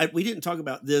we didn't talk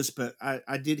about this, but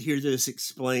I did hear this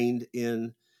explained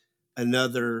in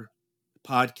another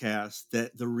podcast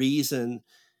that the reason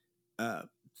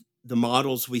the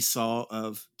models we saw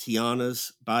of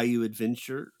Tiana's Bayou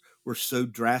Adventure were so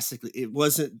drastically, it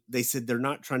wasn't, they said they're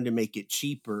not trying to make it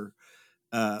cheaper.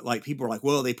 Like people are like,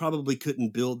 well, they probably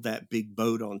couldn't build that big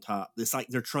boat on top. It's like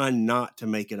they're trying not to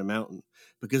make it a mountain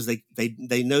because they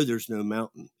know there's no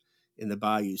mountain in the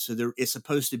bayou. So it's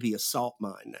supposed to be a salt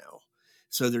mine now.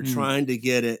 So they're trying to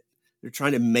they're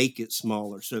trying to make it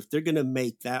smaller. So if they're going to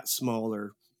make that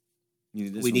smaller,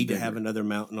 we need to have another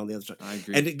mountain on the other side. I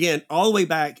agree. And again, all the way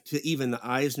back to even the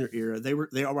Eisner era, they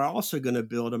were also going to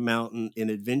build a mountain in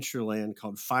Adventureland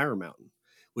called Fire Mountain,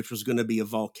 which was going to be a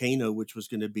volcano, which was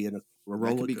going to be a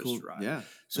roller coaster ride. Yeah.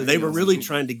 So they were really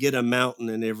trying to get a mountain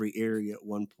in every area at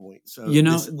one point. So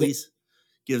this at least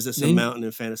gives us a mountain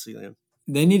in Fantasyland.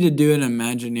 They need to do an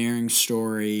Imagineering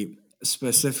story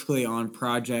specifically on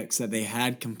projects that they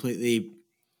had completely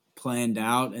planned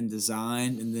out and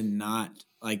designed, and then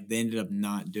they ended up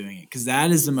not doing it, because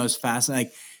that is the most fascinating.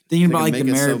 Like thinking about like the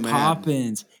Mary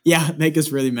Poppins, make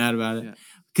us really mad about it.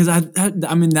 Because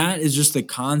I mean that is just the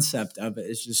concept of it.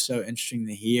 It's just so interesting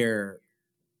to hear.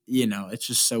 It's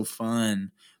just so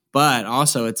fun, but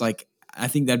also it's like I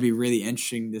think that'd be really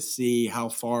interesting to see how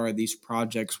far these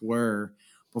projects were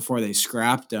before they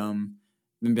scrapped them,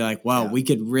 and be like, wow, we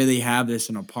could really have this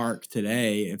in a park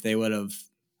today if it would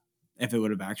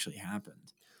have actually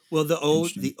happened. Well, the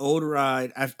old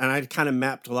ride, I kind of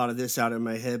mapped a lot of this out in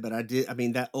my head, but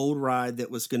that old ride that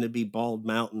was going to be Bald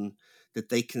Mountain that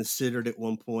they considered at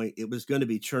one point, it was going to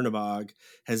be Chernobog,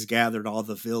 has gathered all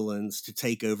the villains to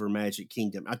take over Magic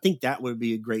Kingdom. I think that would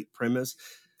be a great premise.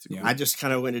 I just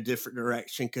kind of went a different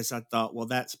direction because I thought, well,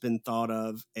 that's been thought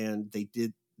of, and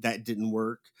that didn't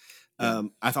work. I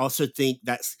also think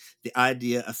that's the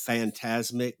idea of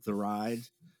Phantasmic, the ride.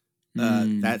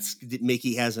 That's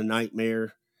Mickey has a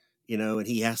nightmare, and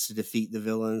he has to defeat the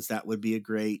villains. That would be a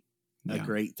great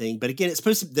thing. But again,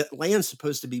 the land's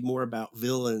supposed to be more about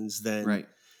villains than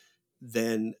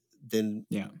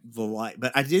the light.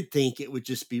 But I did think it would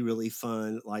just be really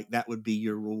fun. Like that would be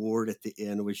your reward at the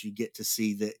end, was you get to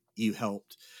see that you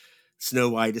helped Snow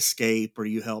White escape, or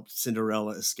you helped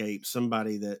Cinderella escape.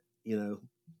 Somebody that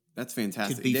That's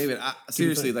fantastic, David.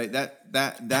 Seriously, like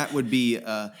that would be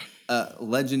a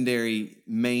legendary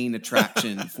main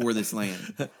attraction for this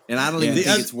land, and I don't even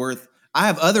think it's worth. I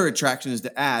have other attractions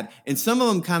to add, and some of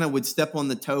them kind of would step on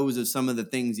the toes of some of the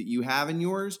things that you have in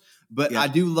yours. But I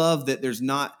do love that there's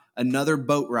not another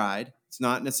boat ride. It's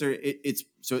not necessarily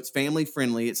it's family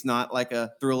friendly. It's not like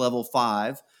a Thrill Level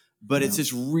 5, but it's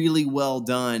just really well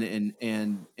done,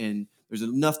 and there's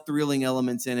enough thrilling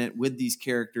elements in it with these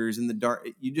characters in the dark.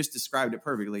 You just described it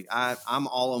perfectly. I'm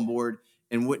all on board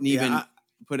and wouldn't even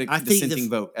put a dissenting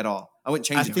vote at all. I wouldn't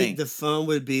change a thing. I think the fun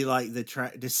would be like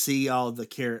to see all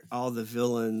the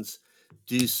villains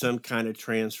do some kind of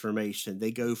transformation.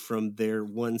 They go from their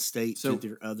one state to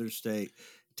their other state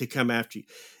to come after you.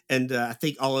 And I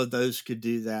think all of those could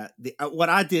do that. What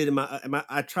I did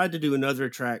I tried to do another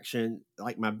attraction.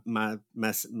 Like my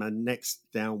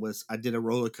next down was I did a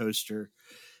roller coaster,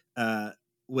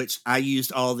 which I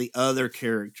used all the other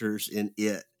characters in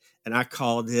it, and I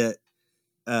called it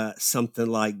something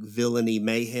like Villainy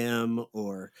Mayhem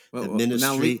or the Now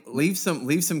Ministry. leave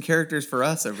some characters for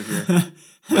us over here.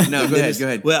 But no, go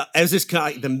ahead. Well, it was just kind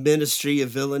of like the Ministry of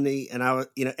Villainy, and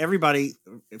everybody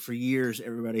for years,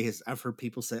 I've heard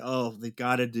people say, "Oh, they've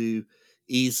got to do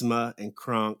Yzma and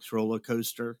Kronk's roller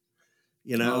coaster,"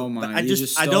 Oh my! But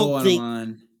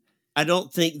I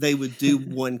don't think they would do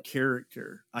one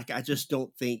character. Like, I just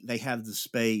don't think they have the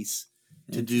space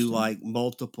to do like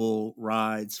multiple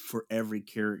rides for every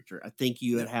character. I think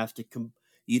you would have to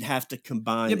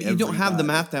combine. Yeah, but you don't have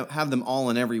to have them all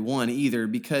in every one either,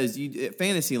 because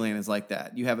Fantasyland is like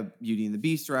that. You have a Beauty and the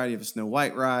Beast ride, you have a Snow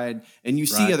White ride, and you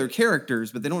see other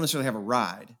characters, but they don't necessarily have a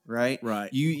ride, right? Right.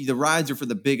 The rides are for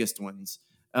the biggest ones.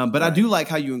 But I do like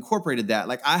how you incorporated that.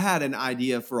 Like, I had an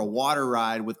idea for a water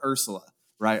ride with Ursula,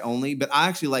 right? Only, but I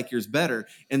actually like yours better.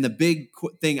 And the big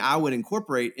thing I would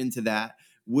incorporate into that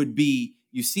would be,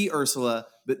 you see Ursula,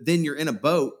 but then you're in a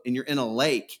boat and you're in a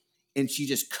lake, and she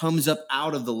just comes up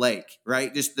out of the lake,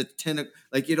 right? Just the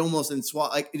like it almost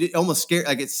it almost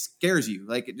scares you.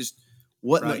 Like, it just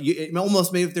it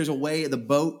almost, maybe if there's a way the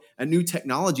boat, a new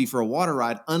technology for a water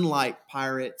ride, unlike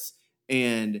Pirates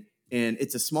and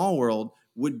It's a Small World,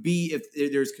 would be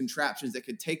if there's contraptions that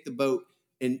could take the boat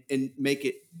and make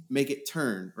it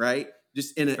turn, right?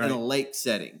 Just in a lake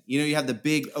setting. You have the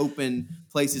big open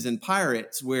places in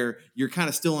Pirates where you're kind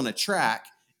of still on a track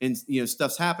and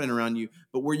stuff's happening around you,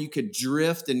 but where you could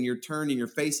drift and you're turning, you're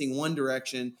facing one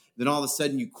direction, then all of a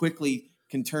sudden you quickly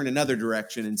can turn another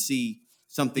direction and see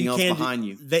something else behind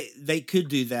you. They could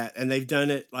do that, and they've done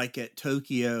it like at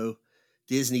Tokyo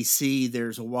Disney Sea.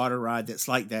 There's a water ride that's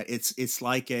like that.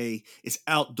 It's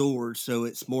outdoors, so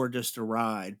it's more just a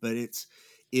ride, but it's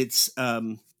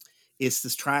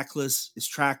this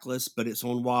trackless, but it's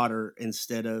on water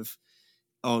instead of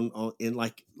in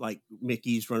like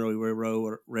Mickey's Runaway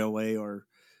Railway or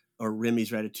Remy's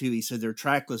Ratatouille. So they're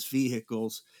trackless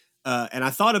vehicles, and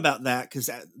I thought about that because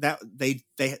that they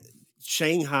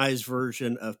Shanghai's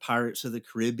version of Pirates of the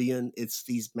Caribbean. It's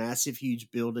these massive, huge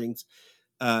buildings,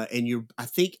 and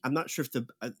I'm not sure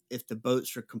if the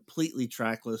boats are completely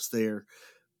trackless there,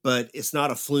 but it's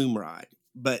not a flume ride.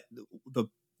 But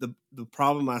the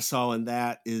problem I saw in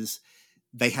that is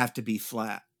they have to be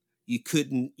flat.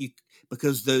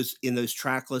 Because in those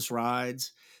trackless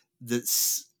rides,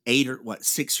 that's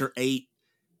 6 or 8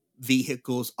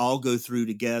 vehicles all go through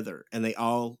together, and they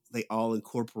all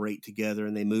incorporate together,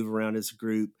 and they move around as a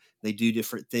group. They do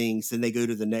different things. Then they go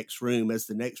to the next room as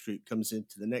the next group comes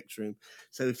into the next room.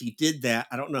 So if you did that,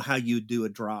 I don't know how you would do a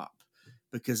drop,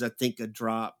 because I think a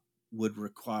drop would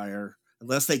require,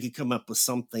 unless they could come up with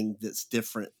something that's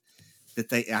different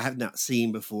that I have not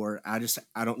seen before. I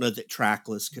don't know that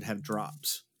trackless could have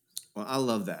drops. Well, I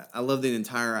love that. I love the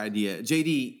entire idea.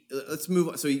 JD, let's move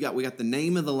on. So we got the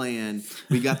name of the land.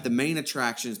 We got the main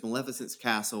attractions, Maleficent's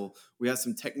Castle. We got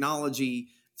some technology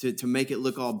to make it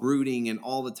look all brooding and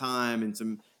all the time,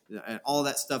 and all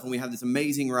that stuff. And we have this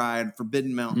amazing ride,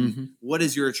 Forbidden Mountain. Mm-hmm. What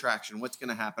is your attraction? What's going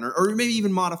to happen? Or maybe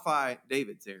even modify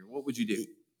David's there. What would you do?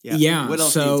 Yeah. What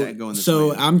else needs to go in this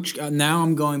land?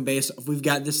 I'm going based. We've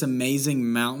got this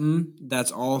amazing mountain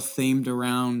that's all themed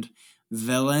around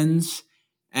villains,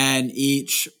 and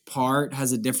each part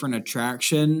has a different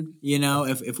attraction.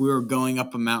 If we were going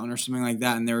up a mountain or something like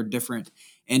that, and there were different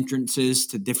entrances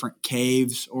to different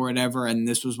caves or whatever, and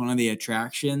this was one of the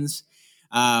attractions.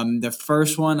 The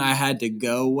first one I had to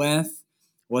go with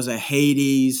was a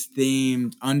Hades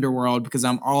themed underworld, because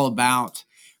I'm all about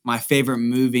my favorite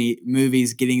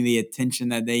movies getting the attention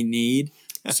that they need.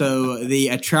 So the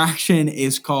attraction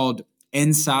is called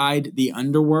Inside the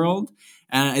Underworld.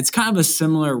 It's kind of a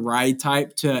similar ride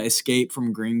type to Escape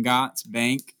from Gringotts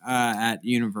Bank at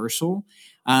Universal.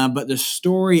 But the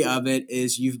story of it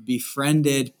is you've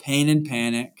befriended Pain and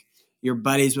Panic. You're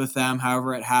buddies with them.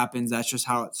 However it happens, that's just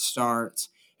how it starts.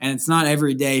 And it's not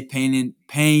every day Pain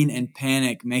and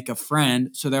Panic make a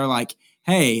friend. So they're like,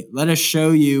 hey, let us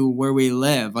show you where we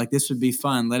live. Like, this would be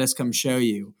fun. Let us come show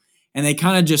you. And they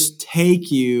kind of just take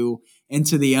you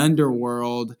into the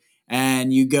underworld,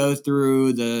 and you go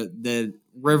through the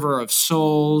River of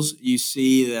Souls. You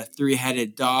see the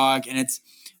 3-headed dog, and it's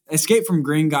Escape from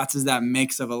Gringotts is that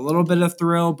mix of a little bit of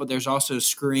thrill, but there's also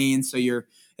screens. So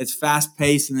it's fast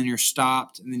paced, and then you're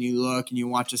stopped, and then you look and you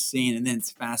watch a scene, and then it's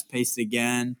fast paced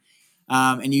again.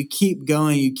 And you keep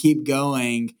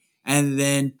going. And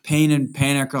then Pain and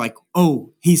Panic are like,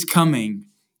 oh, he's coming.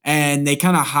 And they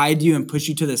kind of hide you and push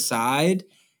you to the side.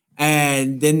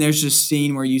 And then there's this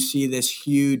scene where you see this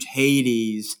huge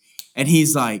Hades. And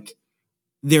he's like,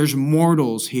 there's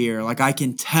mortals here. Like, I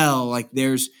can tell. Like,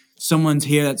 there's someone's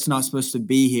here that's not supposed to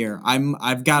be here.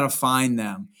 I've got to find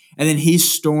them. And then he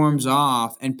storms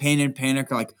off, and Pain and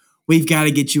Panic are like, we've got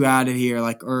to get you out of here,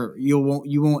 like, or you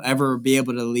won't ever be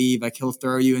able to leave. Like, he'll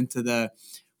throw you into the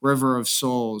River of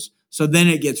Souls. So then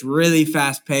it gets really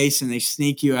fast paced, and they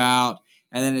sneak you out,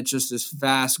 and then it's just this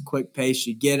fast, quick pace.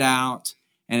 You get out,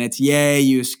 and it's yay,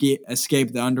 you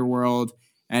escape the underworld,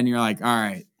 and you're like, all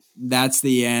right, that's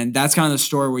the end. That's kind of the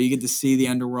story where you get to see the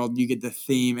underworld, you get the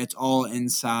theme. It's all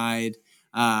inside.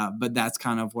 But that's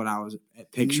kind of what I was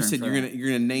picturing. You said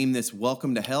you're gonna name this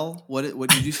 "Welcome to Hell." What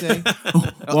did you say?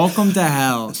 Welcome to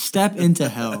hell. Step into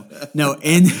hell. No,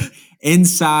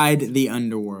 inside the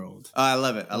underworld. I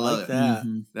love it. I love it. That.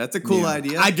 Mm-hmm. That's a cool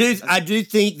idea. I do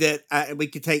think that we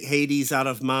could take Hades out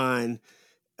of mine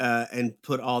and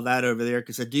put all that over there,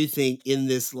 because I do think in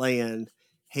this land,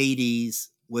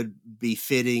 Hades would be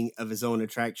fitting of his own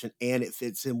attraction, and it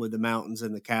fits in with the mountains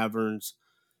and the caverns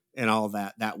and all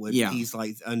that. He's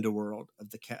like the underworld of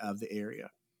the area.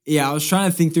 Yeah, I was trying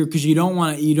to think through, because you don't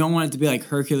want it to be like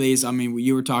Hercules. I mean, what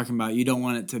you were talking about, you don't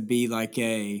want it to be like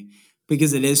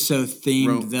because it is so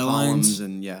themed villains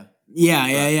and yeah.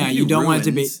 You don't want it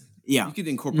to be You could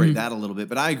incorporate that a little bit,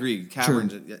 but I agree.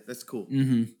 Caverns, yeah, that's cool.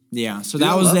 Mm-hmm. Yeah, so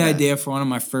that was the idea for one of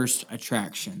my first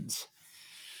attractions.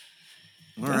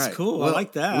 That's cool. Well, I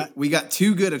like that. We got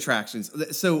two good attractions.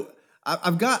 So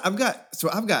I've got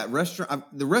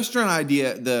restaurant. The restaurant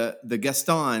idea, the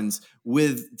Gastons,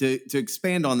 to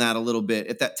expand on that a little bit.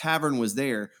 If that tavern was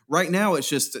there right now, it's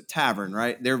just a tavern,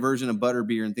 right? Their version of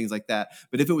butterbeer and things like that.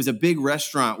 But if it was a big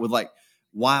restaurant with like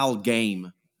wild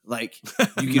game, like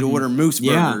you could order moose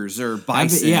burgers or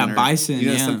bison,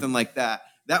 bison, something like that.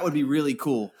 That would be really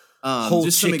cool. Whole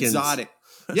just chickens. Some exotic.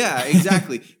 Yeah,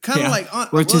 exactly. Kind of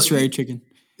like rotisserie chicken.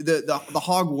 The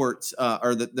Hogwarts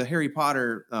or the Harry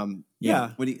Potter.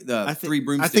 Three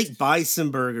broomsticks. I think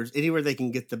bison burgers, anywhere they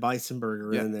can get the bison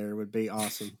burger in there, would be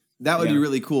awesome. That would be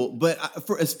really cool. But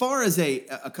for as far as a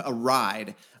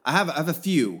ride, I have a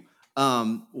few.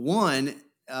 One,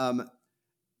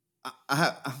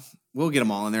 we'll get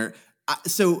them all in there.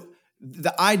 So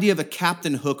the idea of a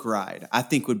Captain Hook ride, I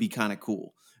think, would be kind of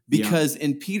cool, because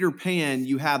in Peter Pan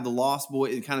you have the Lost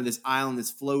Boy, kind of this island that's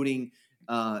floating.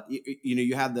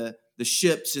 You have the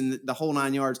ships and the whole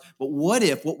 9 yards. But what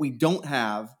if what we don't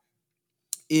have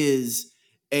is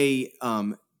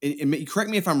and correct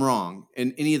me if I'm wrong,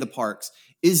 in any of the parks,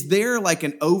 is there like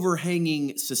an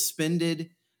overhanging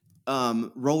suspended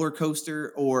roller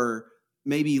coaster, or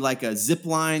maybe like a zip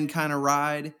line kind of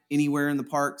ride anywhere in the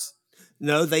parks?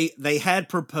 No, they had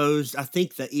proposed, I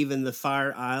think, that even the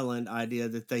Fire Island idea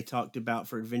that they talked about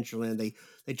for Adventureland, they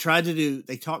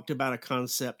talked about a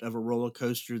concept of a roller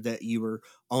coaster that you were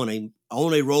on a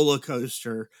roller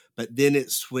coaster, but then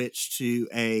it switched to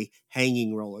a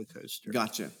hanging roller coaster.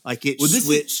 Gotcha. Like it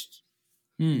switched.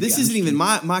 This isn't even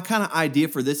my kind of idea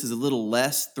for this is a little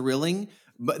less thrilling,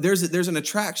 but there's an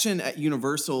attraction at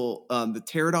Universal, the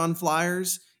Pterodon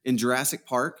Flyers in Jurassic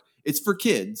Park. It's for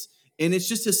kids. And it's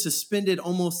just a suspended,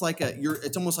 almost like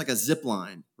it's almost like a zip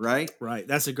line, right? Right.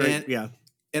 That's a great,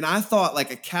 And I thought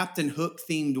like a Captain Hook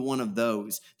themed one of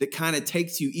those that kind of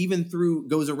takes you even through,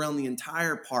 goes around the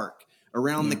entire park,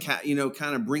 around the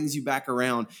kind of brings you back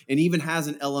around, and even has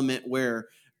an element where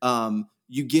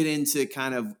you get into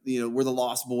kind of, where the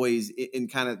Lost Boys,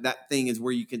 and kind of that thing is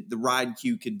where the ride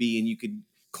queue could be, and you could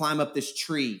climb up this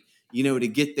tree, to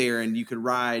get there, and you could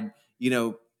ride,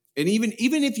 and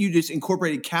even if you just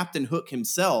incorporated Captain Hook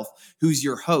himself, who's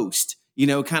your host,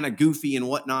 kind of goofy and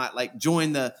whatnot, like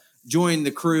join the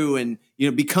crew and,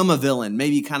 become a villain,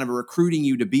 maybe kind of recruiting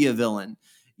you to be a villain,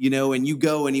 and you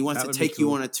go and he wants to take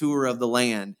you on a tour of the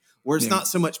land, where it's not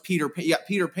so much Peter Pan. You got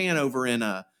Peter Pan over in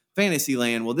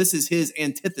Fantasyland. Well, this is his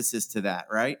antithesis to that,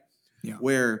 right? Yeah.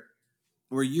 Where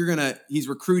he's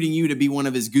recruiting you to be one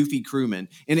of his goofy crewmen.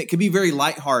 And it could be very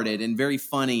lighthearted and very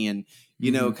funny and,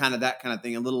 kind of that kind of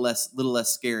thing, a little less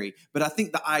scary. But I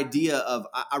think the idea of,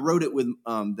 I wrote it with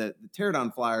the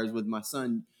Pterodon Flyers with my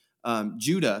son,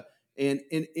 Judah, and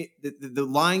the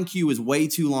line queue was way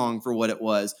too long for what it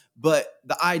was. But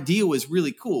the idea was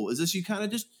really cool. Is this, you kind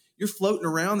of you're floating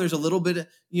around. There's a little bit of,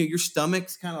 your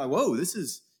stomach's kind of like, whoa,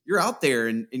 you're out there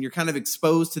and you're kind of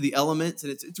exposed to the elements,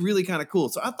 and it's really kind of cool.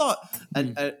 So I thought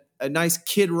a nice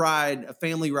kid ride, a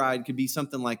family ride could be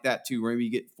something like that too, where maybe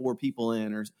you get 4 people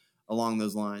in or along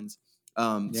those lines.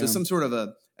 So some sort of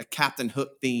a Captain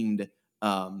Hook themed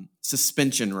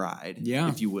suspension ride,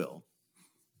 if you will.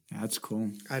 That's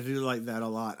cool. I do like that a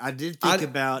lot. I did think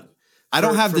about. I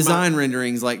don't have design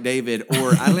renderings like David,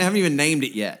 or I haven't even named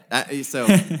it yet. So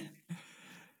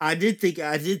I did think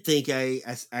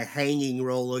a hanging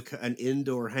an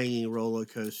indoor hanging roller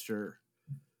coaster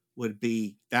would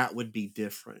be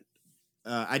different.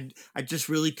 I just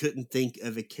really couldn't think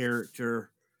of a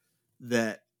character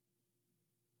that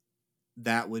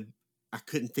would. I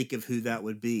couldn't think of who that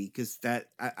would be because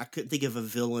I couldn't think of a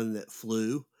villain that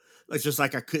flew. It's just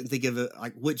like I couldn't think of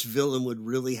like which villain would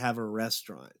really have a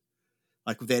restaurant,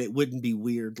 like that. It wouldn't be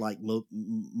weird like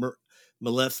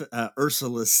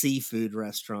Ursula's seafood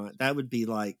restaurant. That would be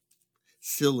like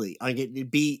silly. Like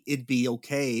it'd be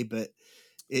okay, but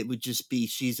it would just be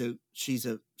she's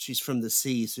from the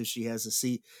sea, so she has a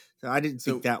sea. So I didn't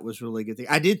think that was really a good thing.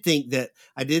 I did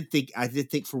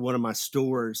think for one of my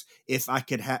stores, if I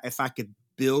could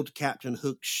build Captain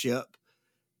Hook's ship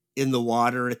in the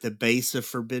water at the base of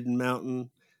Forbidden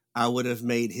Mountain, I would have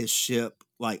made his ship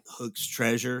like Hook's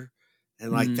Treasure.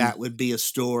 And like that would be a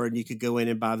store, and you could go in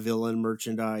and buy villain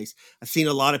merchandise. I've seen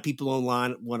a lot of people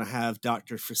online want to have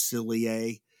Dr.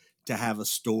 Facilier to have a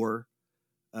store,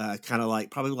 kind of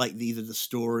like probably like either the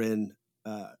store in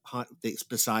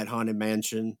beside Haunted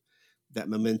Mansion, that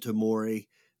Memento Mori.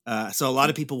 So a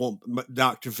lot of people want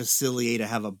Dr. Facilier to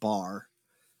have a bar,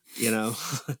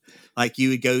 like you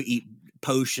would go eat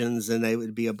potions and they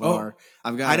would be a bar.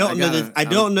 I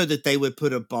don't know that they would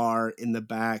put a bar in the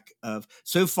back of.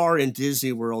 So far in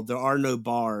Disney World, there are no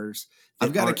bars.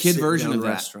 I've got a kid version of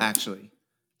that actually.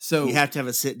 So you have to have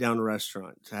a sit down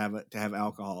restaurant to have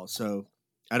alcohol. So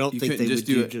I don't think they would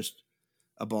do just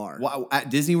a bar. Well, at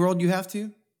Disney World, you have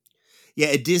to. Yeah,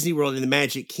 at Disney World in the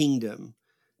Magic Kingdom.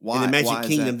 Why? In the Magic Why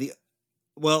Kingdom, is that?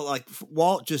 Like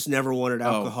Walt just never wanted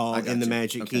alcohol in the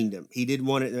Magic Kingdom. He didn't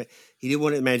want it. He didn't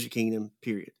want it in the Magic Kingdom.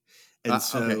 Period. And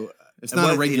so it's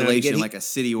not a regulation like a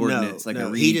city ordinance, a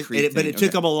Reed Creek but it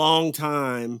took him a long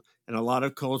time, and a lot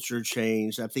of culture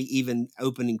changed. I think even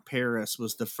opening Paris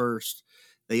was the first.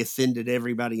 They offended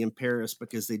everybody in Paris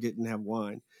because they didn't have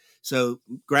wine. So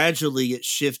gradually it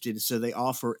shifted. So they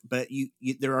offer, but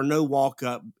there are no walk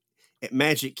up. At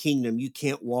Magic Kingdom, you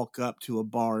can't walk up to a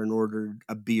bar and order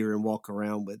a beer and walk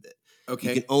around with it. Okay.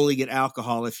 You can only get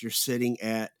alcohol if you're sitting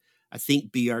at, I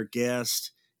think, Be Our Guest,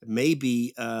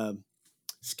 maybe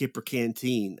Skipper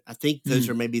Canteen. I think those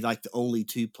are maybe like the only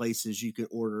two places you can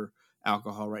order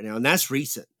alcohol right now. And that's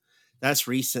recent. That's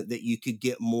recent that you could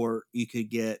get more. You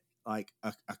could get like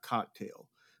a cocktail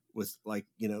with like,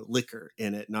 liquor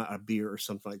in it, not a beer or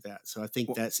something like that. So I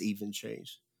think that's even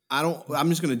changed. I'm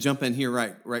just going to jump in here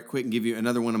right quick and give you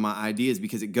another one of my ideas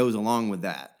because it goes along with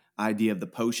that idea of the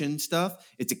potion stuff.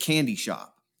 It's a candy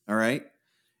shop. All right.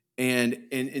 And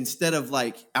instead of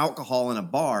like alcohol in a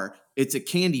bar, it's a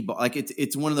candy bar. Like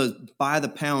it's one of those by the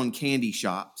pound candy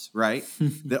shops, right?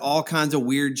 That all kinds of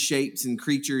weird shapes and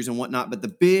creatures and whatnot. But the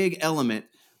big element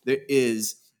there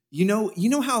is, you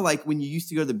know how like when you used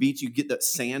to go to the beach, you get that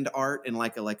sand art and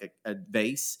like a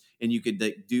vase and you could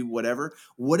like, do whatever.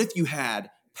 What if you had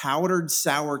powdered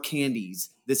sour candies,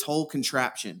 this whole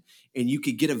contraption, and you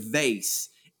could get a vase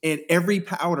and every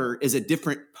powder is a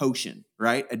different potion,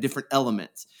 right? A different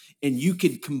element. And you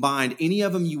could combine any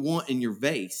of them you want in your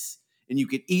vase and you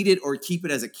could eat it or keep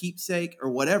it as a keepsake or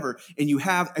whatever. And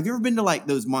have you ever been to like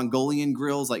those Mongolian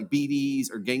grills like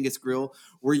BD's or Genghis Grill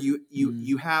where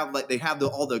you have like, they have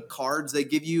all the cards they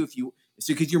give you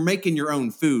because you're making your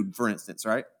own food, for instance,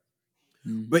 right?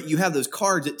 But you have those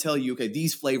cards that tell you, okay,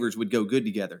 these flavors would go good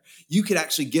together. You could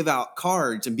actually give out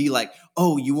cards and be like,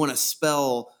 oh, you want a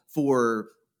spell for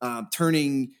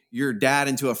turning your dad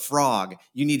into a frog.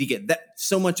 You need to get that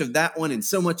so much of that one and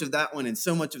so much of that one and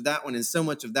so much of that one and so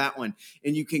much of that one.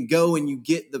 And you can go and you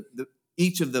get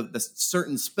each of the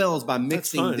certain spells by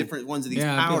mixing different ones of these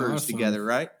powders together,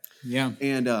 right? Yeah.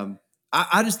 And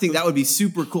I just think that would be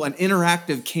super cool. An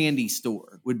interactive candy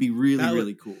store would be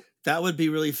really cool. That would be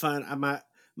really fun.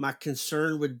 My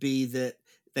concern would be that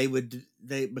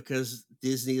because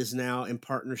Disney is now in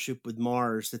partnership with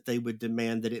Mars, that they would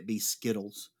demand that it be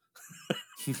Skittles.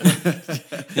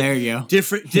 There you go.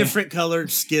 Different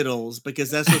colored Skittles, because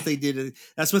that's what they did.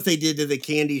 That's what they did to the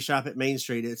candy shop at Main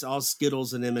Street. It's all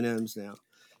Skittles and M&Ms now.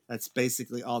 That's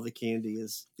basically all the candy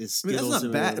is Skittles. I mean, that's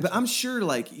not bad, M&Ms. but I'm sure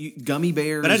like gummy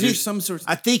bears. But there's some sort.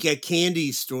 I think a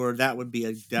candy store, that would be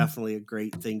definitely a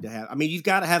great thing to have. I mean, you've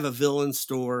got to have a villain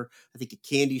store. I think a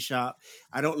candy shop.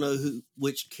 I don't know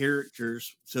which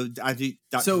characters. So I think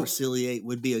Dr. Facilier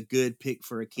would be a good pick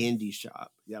for a candy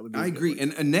shop. That would be. I agree.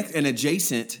 And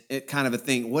adjacent kind of a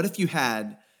thing. What if you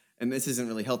had? And this isn't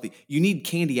really healthy. You need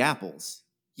candy apples.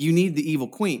 You need the evil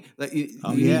queen. Like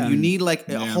you need like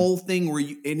a whole thing where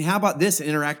and how about this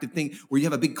interactive thing where you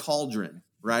have a big cauldron,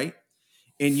 right?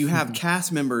 And you have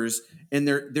cast members and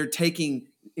they're taking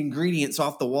ingredients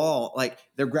off the wall. Like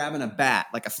they're grabbing a bat,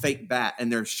 like a fake bat,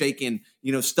 and they're shaking,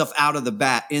 stuff out of the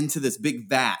bat into this big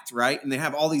vat, right? And they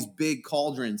have all these big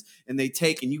cauldrons, and they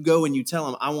take, and you go and you tell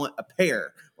them, I want a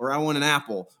pear, or I want an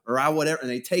apple, or I whatever, and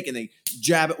they take and they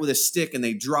jab it with a stick and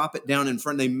they drop it down in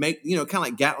front. They make, kind of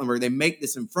like Gatlinburg, they make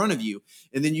this in front of you,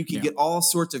 and then you can get all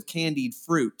sorts of candied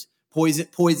fruit,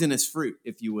 poisonous fruit,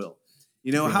 if you will.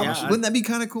 Wouldn't that be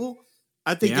kind of cool?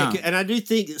 I think they could, and I do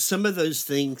think some of those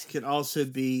things could also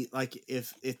be like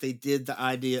if they did the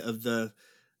idea of the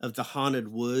haunted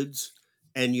woods,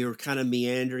 and you're kind of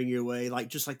meandering your way, like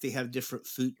just like they have different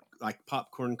food, like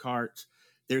popcorn carts.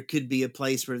 There could be a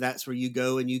place where that's where you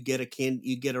go and you get a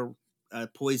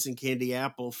poison candy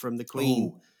apple from the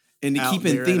queen. Ooh. And to keep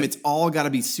in theme, it's all got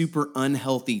to be super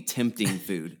unhealthy, tempting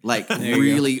food, like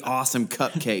really awesome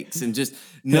cupcakes and just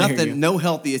nothing, no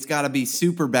healthy. It's got to be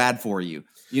super bad for you.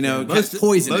 Most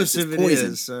poisonous. Most of it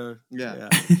poison. is. So yeah.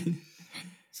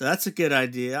 So that's a good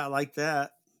idea. I like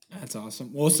that. That's awesome.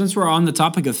 Well, since we're on the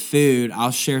topic of food,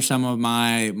 I'll share some of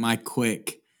my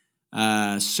quick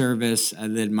service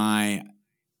and then my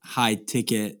high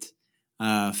ticket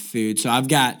food. So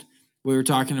we were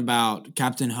talking about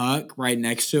Captain Hook. Right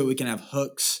next to it, we can have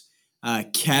Hook's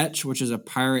Catch, which is a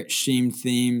pirate ship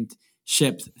themed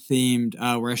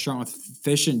restaurant with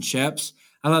fish and chips.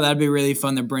 I thought that'd be really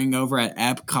fun to bring over at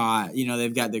Epcot.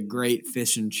 They've got the great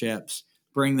fish and chips.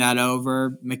 Bring that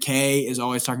over. McKay is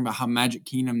always talking about how Magic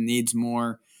Kingdom needs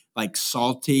more like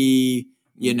salty,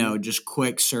 just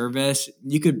quick service.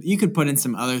 You could put in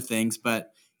some other things,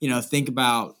 but think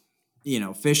about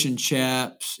fish and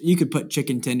chips. You could put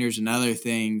chicken tenders and other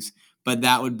things, but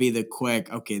that would be the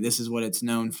quick. Okay, this is what it's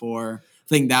known for. I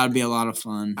think that would be a lot of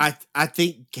fun. I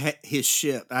think his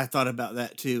ship. I thought about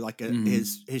that too. Like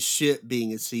his ship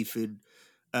being a seafood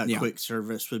quick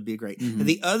service would be great. And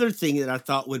the other thing that I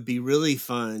thought would be really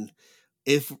fun,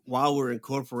 while we're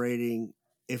incorporating,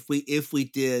 if we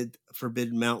did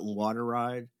Forbidden Mountain water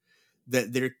ride,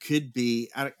 that there could be.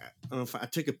 I don't know if I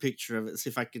took a picture of it.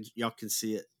 See if y'all can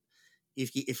see it.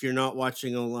 If you're not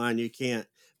watching online, you can't.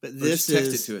 But this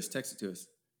text it to us.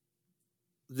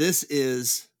 This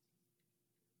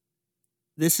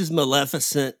is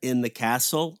Maleficent in the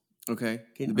castle. Okay.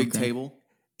 The big table.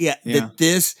 Yeah. If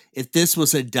this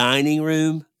was a dining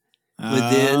room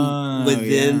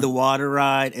within the water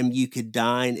ride, and you could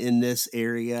dine in this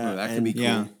area. Oh, that could be cool.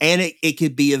 Yeah. And it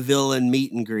could be a villain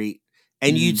meet and greet.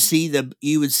 And you would see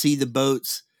the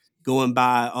boats going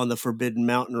by on the Forbidden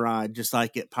Mountain ride, just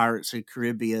like at Pirates of the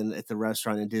Caribbean at the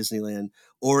restaurant in Disneyland,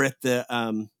 or at the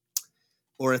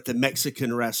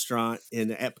Mexican restaurant in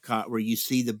Epcot, where you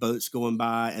see the boats going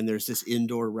by and there's this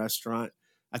indoor restaurant.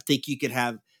 I think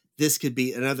this could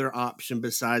be another option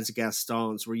besides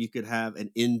Gaston's, where you could have an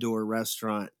indoor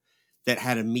restaurant that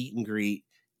had a meet and greet,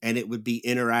 and it would be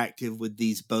interactive with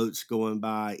these boats going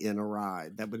by in a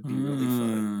ride. That would be really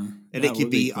fun. And it could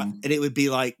be and it would be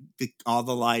like all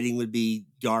the lighting would be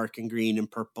dark and green and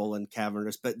purple and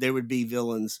cavernous, but there would be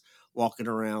villains walking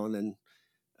around and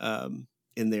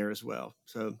in there as well.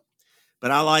 So,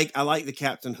 but I like the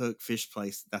Captain Hook fish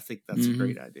place. I think that's a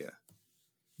great idea.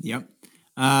 Yep.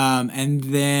 And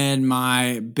then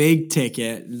my big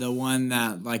ticket, the one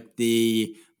that like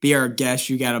the Be Our Guest,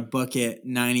 you got to book it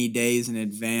 90 days in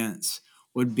advance,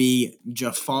 would be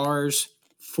Jafar's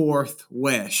Fourth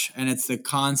Wish. And it's the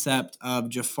concept of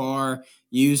Jafar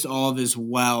used all of his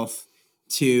wealth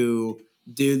to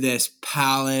do this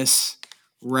palace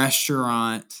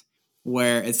restaurant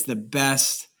where it's the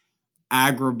best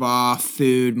Agrabah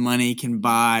food money can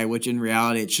buy, which in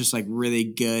reality it's just like really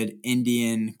good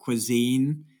Indian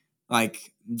cuisine,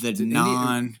 like the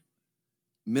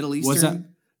Middle Eastern. What's that?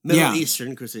 Middle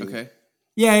Eastern cuisine. Okay.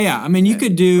 Yeah. I mean, you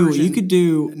could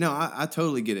do. No, I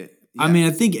totally get it. Yeah. I mean,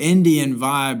 I think Indian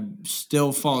vibe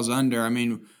still falls under. I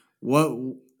mean, what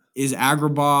is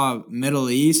Agrabah Middle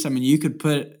East? I mean, you could say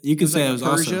like it was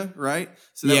Persia, also right?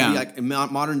 So that would be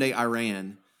like modern day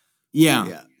Iran.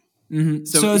 Yeah. Mm-hmm.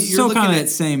 So it's still kind of that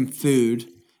same food.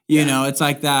 You know, it's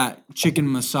like that chicken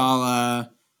masala,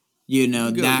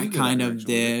 that kind of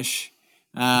dish.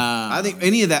 I think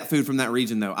any of that food from that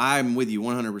region, though, I'm with you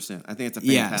 100%. I think it's a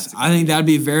fantastic. I think that'd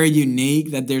be very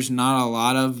unique that there's not a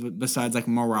lot of besides like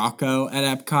Morocco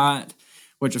at Epcot,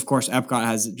 which of course Epcot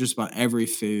has just about every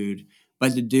food.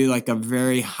 But to do like a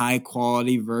very high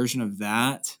quality version of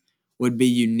that would be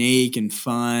unique and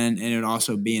fun, and it would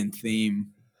also be in theme.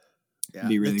 Yeah.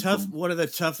 Be really cool. One of the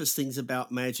toughest things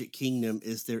about Magic Kingdom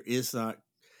is there is not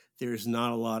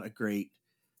a lot of great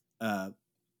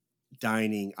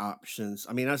dining options.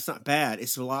 I mean, that's not bad.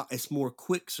 It's more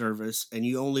quick service, and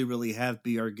you only really have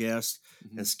Be Our Guest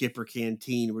and Skipper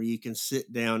Canteen, where you can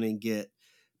sit down and get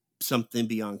something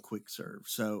beyond quick serve.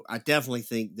 So I definitely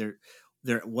think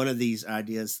they're one of these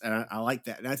ideas, and I like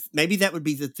that. And maybe that would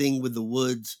be the thing with the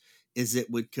woods, is it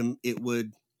would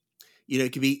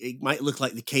it might look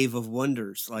like the Cave of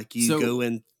Wonders. Like you go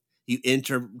in, you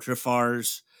enter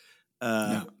Jafar's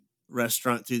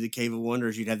restaurant through the Cave of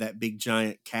Wonders. You'd have that big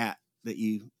giant tiger that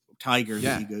you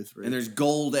go through, and there's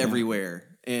gold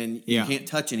everywhere, and you can't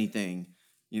touch anything.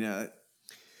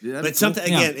 But something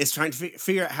again, it's trying to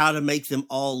figure out how to make them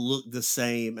all look the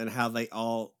same and how they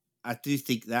all. I do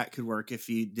think that could work if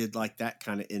you did like that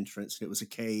kind of entrance and it was a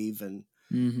cave and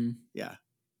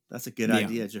that's a good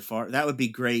idea, Jafar. That would be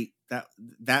great.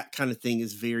 That kind of thing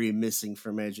is very missing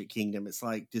from Magic Kingdom. It's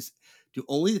like, do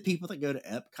only the people that go to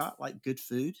Epcot like good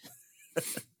food?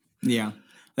 That's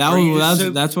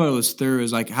what it was through.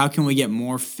 Is like, how can we get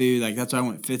more food? Like that's why I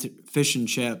went fish and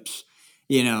chips.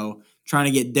 Trying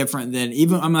to get different than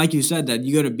even. I mean, like you said, that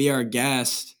you go to Be Our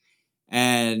Guest,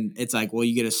 and it's like, well,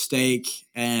 you get a steak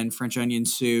and French onion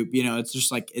soup. It's just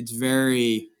like it's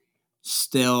very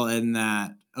still in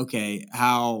that. Okay,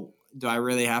 how do I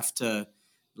really have to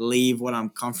leave what I'm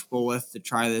comfortable with to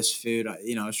try this food? I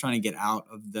was trying to get out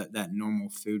of that normal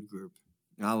food group.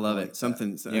 I love it.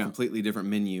 Something a completely different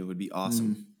menu would be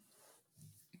awesome.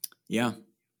 Yeah.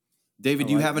 David,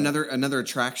 do you have another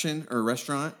attraction or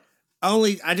restaurant?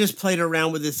 I just played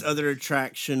around with this other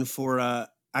attraction for I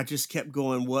just kept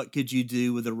going, what could you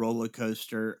do with a roller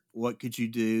coaster? What could you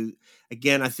do?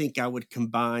 Again, I think I would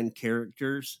combine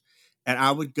characters, and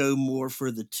I would go more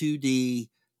for the 2D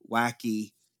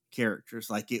wacky characters.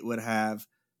 Like it would have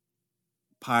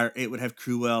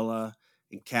Cruella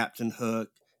and Captain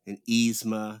Hook and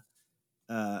Yzma,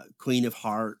 Queen of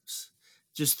Hearts,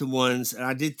 just the ones. And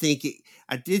I did think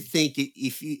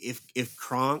if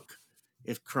Kronk,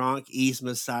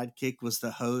 Yzma's sidekick, was the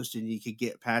host, and you could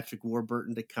get Patrick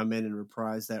Warburton to come in and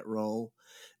reprise that role,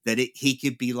 that he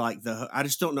could be like I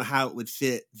just don't know how it would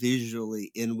fit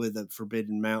visually in with a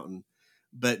Forbidden Mountain,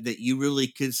 but that you really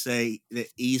could say that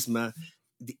Yzma,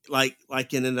 like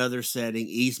in another setting,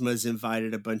 Yzma's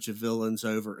invited a bunch of villains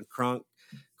over, and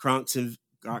Kronk's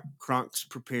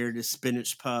prepared his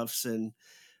spinach puffs, and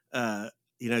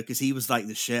because he was like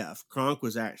the chef. Kronk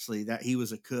was actually he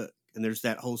was a cook. And there's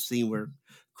that whole scene where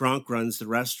Kronk runs the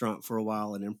restaurant for a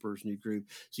while in Emperor's New Groove.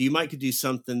 So you could do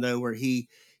something though where he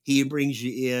brings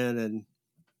you in,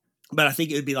 but I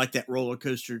think it would be like that roller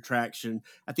coaster attraction.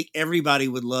 I think everybody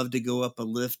would love to go up a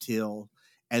lift hill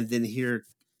and then hear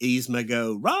Yzma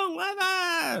go, "Wrong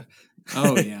lever."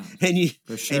 Oh yeah, and you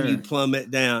and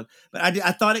plummet down. But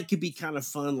I thought it could be kind of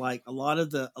fun. Like a lot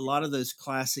of those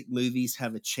classic movies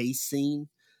have a chase scene,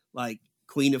 like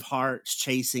Queen of Hearts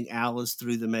chasing Alice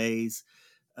through the maze,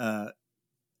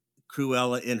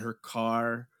 Cruella in her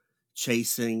car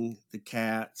chasing the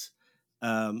cats.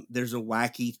 There's a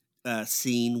wacky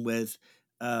scene with,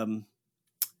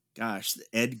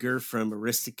 Edgar from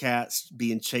Aristocats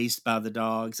being chased by the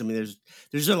dogs. I mean,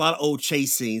 there's a lot of old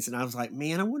chase scenes, and I was like,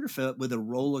 man, I wonder if with a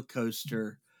roller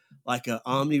coaster, like an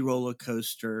Omni roller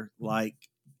coaster, like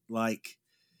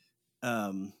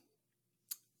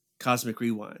Cosmic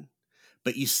Rewind.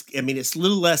 But it's a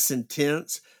little less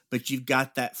intense, but you've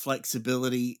got that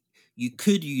flexibility. You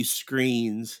could use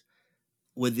screens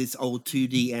with this old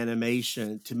 2D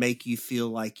animation to make you feel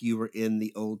like you were in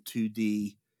the old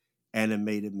 2D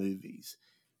animated movies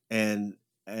and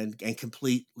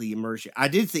completely immerse you. I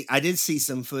did see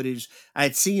some footage. I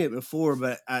had seen it before,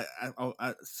 but I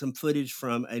some footage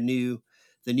from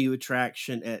the new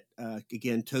attraction at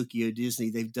again Tokyo Disney.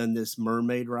 They've done this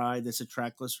mermaid ride that's a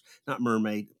trackless, not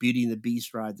mermaid, Beauty and the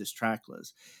Beast ride that's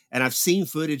trackless. And I've seen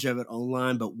footage of it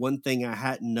online, but one thing I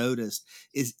hadn't noticed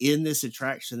is in this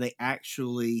attraction they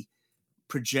actually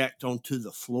project onto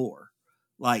the floor.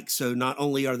 Like, so not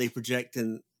only are they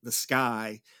projecting the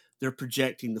sky, they're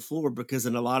projecting the floor, because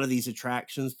in a lot of these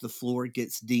attractions the floor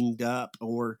gets dinged up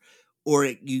or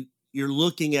you're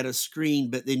looking at a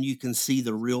screen, but then you can see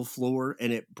the real floor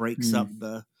and it breaks up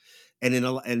and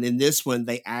in this one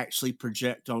they actually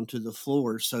project onto the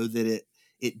floor so that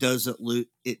it doesn't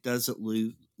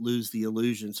lose the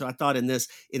illusion. So I thought in a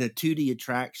 2D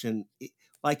attraction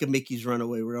like a Mickey's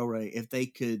Runaway Railway, if they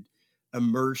could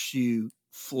immerse you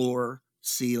floor,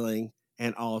 ceiling,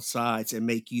 and all sides and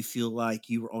make you feel like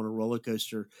you were on a roller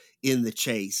coaster in the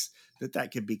chase,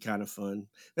 that could be kind of fun.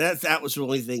 But that was the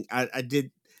only thing I did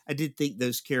think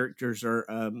those characters are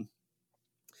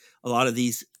a lot of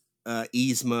these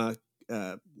Yzma,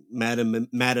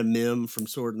 Madame Mim from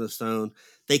Sword in the Stone,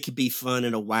 they could be fun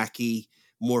in a wacky,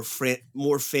 more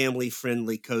family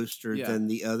friendly coaster than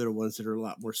the other ones that are a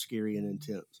lot more scary and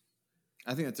intense.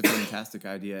 I think that's a fantastic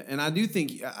idea, and I do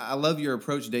think I love your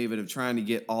approach, David, of trying to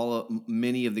get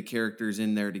many of the characters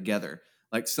in there together.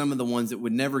 Like some of the ones that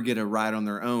would never get a ride on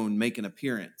their own make an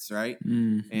appearance, right?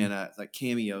 Mhm. And like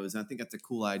cameos. And I think that's a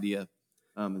cool idea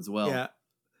as well. Yeah,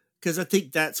 because I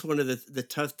think that's one of the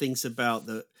tough things about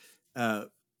the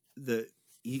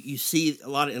you see a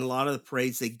lot in a lot of the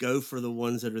parades, they go for the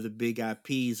ones that are the big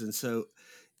IPs, and so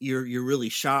you're really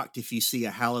shocked if you see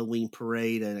a Halloween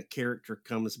parade and a character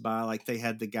comes by, like they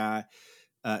had the guy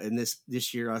and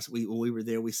this year when we were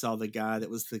there, we saw the guy that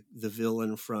was the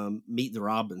villain from Meet the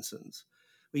Robinsons.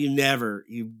 But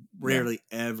you rarely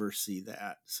ever see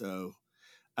that. So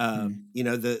you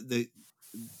know,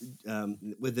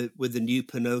 with the new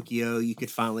Pinocchio, you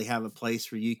could finally have a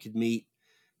place where you could meet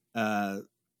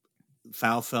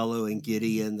Foulfellow and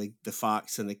Gideon, the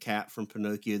fox and the cat from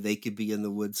Pinocchio. They could be in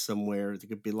the woods somewhere. There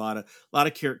could be a lot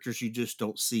of characters you just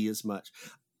don't see as much.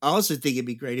 I also think it'd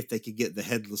be great if they could get the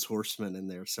Headless Horseman in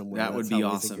there somewhere. That would be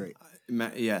awesome. Great.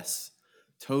 Yes,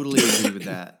 totally agree with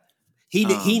that.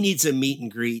 He needs a meet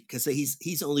and greet because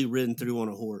he's only ridden through on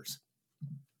a horse.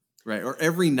 Right. Or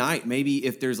every night, maybe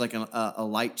if there's like a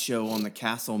light show on the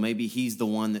castle, maybe he's the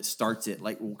one that starts it,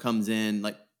 like comes in,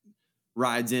 like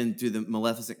rides in through the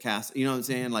Maleficent castle. You know what I'm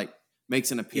saying? Like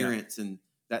makes an appearance, and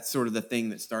that's sort of the thing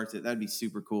that starts it. That'd be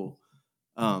super cool.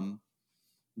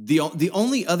 The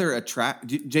only other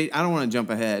Jay, I don't want to jump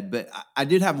ahead, but I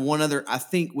did have one other I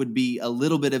think would be a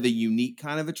little bit of a unique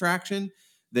kind of attraction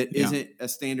that isn't a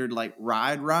standard like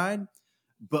ride.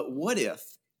 But what if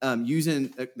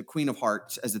using the Queen of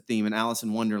Hearts as a theme in Alice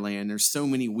in Wonderland, there's so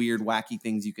many weird, wacky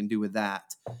things you can do with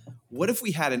that. What if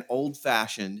we had an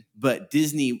old-fashioned but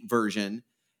Disney version?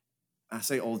 I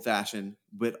say old-fashioned,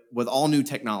 but with all new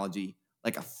technology,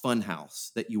 like a fun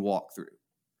house that you walk through.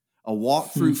 A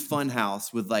walk-through fun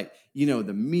house with like, you know,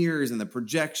 the mirrors and the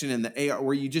projection and the AR,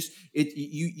 where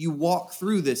you walk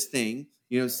through this thing,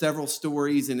 you know, several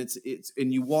stories, and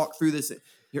and you walk through this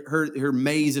her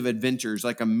maze of adventures,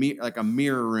 like a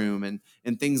mirror room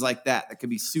and things like that could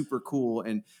be super cool.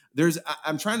 And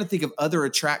I'm trying to think of other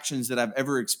attractions that I've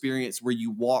ever experienced where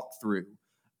you walk through,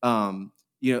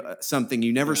 you know, something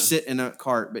you never sit in a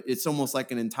cart, but it's almost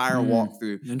like an entire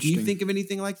walkthrough. Do you think of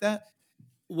anything like that?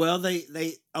 Well,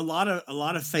 they a lot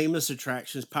of famous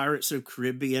attractions, Pirates of the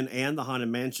Caribbean and the Haunted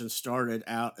Mansion, started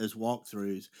out as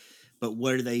walkthroughs, but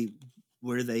where they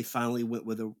finally went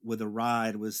with a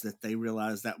ride was that they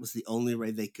realized that was the only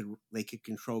way they could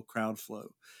control crowd flow.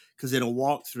 Because in a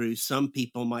walkthrough, some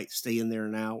people might stay in there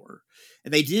an hour,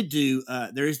 and they did do.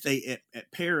 At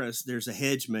Paris, there's a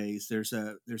hedge maze. There's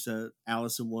a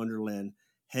Alice in Wonderland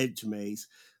hedge maze,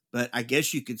 but I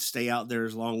guess you could stay out there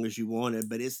as long as you wanted.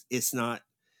 But it's not.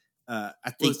 I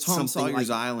think it's Tom Sawyer's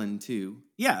Island too.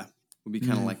 Yeah, would be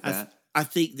kind of like that. I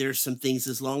think there's some things,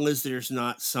 as long as there's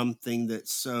not something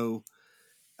that's so.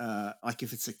 Like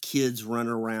if it's a kids run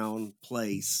around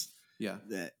place,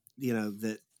 that you know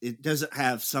that it doesn't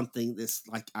have something that's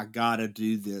like I gotta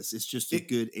do this. It's just a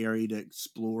good area to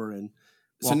explore and.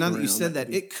 So now that you said that,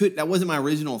 that wasn't my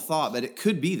original thought, but it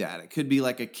could be that. It could be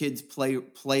like a kids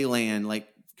playland like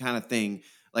kind of thing,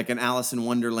 like an Alice in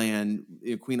Wonderland,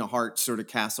 Queen of Hearts sort of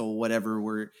castle, whatever,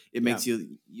 where it makes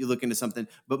you look into something.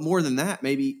 But more than that,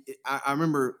 maybe I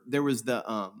remember there was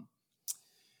the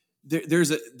there's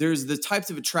the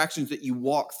types of attractions that you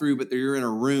walk through, but you're in a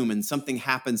room and something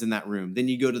happens in that room. Then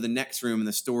you go to the next room and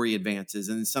the story advances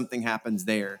and something happens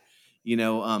there. You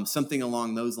know, something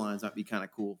along those lines might be kind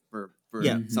of cool for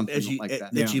something like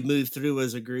that. That you move through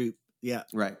as a group. Yeah.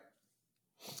 Right.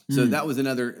 So that was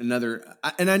another,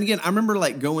 and again, I remember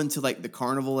like going to like the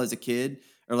carnival as a kid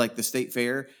or like the state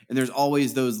fair, and there's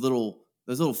always those little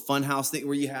fun house thing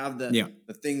where you have the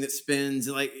thing that spins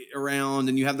like around,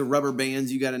 and you have the rubber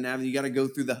bands you got to navigate, you got to go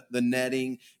through the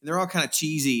netting, and they're all kind of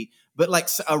cheesy, but like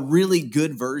a really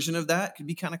good version of that could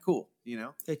be kind of cool, you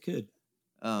know? It could.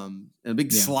 A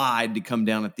big slide to come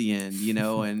down at the end, you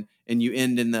know, and you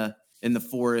end in the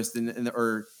forest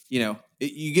or you know,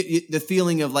 you get the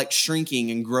feeling of like shrinking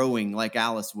and growing like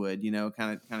Alice would, you know,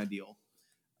 kind of deal.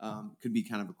 Could be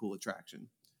kind of a cool attraction,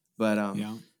 but I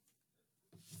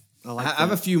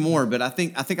have a few more, but I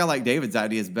think I like David's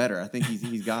ideas better. I think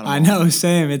he's got them. I know,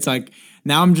 same. It's like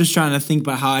now I'm just trying to think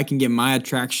about how I can get my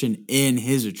attraction in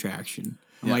his attraction.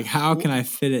 I'm like, how can I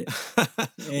fit it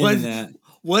in that?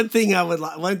 One thing I would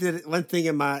like, one thing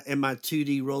in my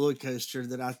 2D roller coaster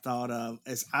that I thought of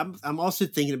is I'm also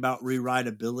thinking about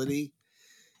rewritability,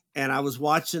 and I was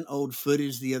watching old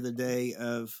footage the other day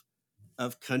of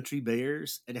Country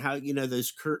Bears and how, you know,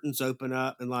 those curtains open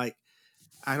up and like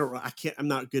I'm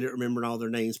not good at remembering all their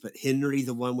names, but Henry,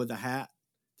 the one with the hat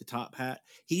the top hat.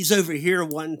 He's over here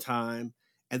one time,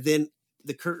 and then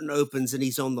the curtain opens and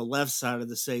he's on the left side of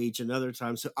the stage another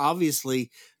time. So obviously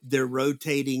they're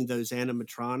rotating those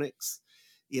animatronics,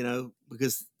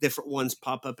 because different ones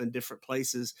pop up in different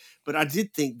places. But I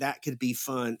did think that could be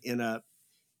fun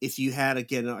if you had,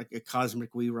 again, like a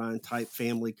Cosmic Rewind type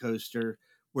family coaster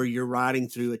where you're riding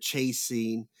through a chase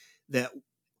scene, that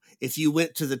if you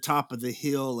went to the top of the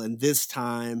hill and this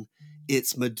time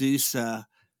it's Medusa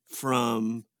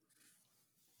from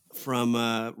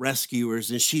Rescuers,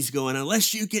 and she's going,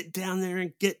 unless you get down there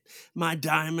and get my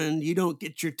diamond, you don't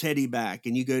get your teddy back,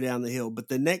 and you go down the hill. But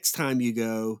the next time you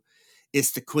go,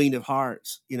 it's the Queen of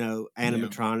Hearts,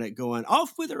 animatronic going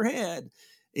off with her head,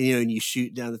 and you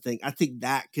shoot down the thing. I think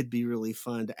that could be really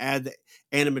fun to add. The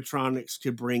animatronics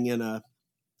could bring in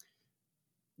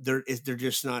they're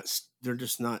just not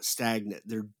stagnant.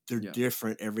 They're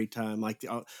different every time, like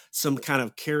some kind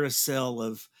of carousel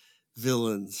of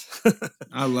villains.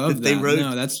 I love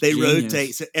that. They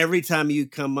rotate. So every time you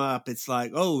come up, it's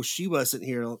like, oh, she wasn't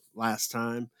here last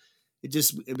time. It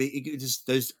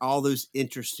just all those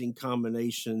interesting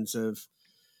combinations of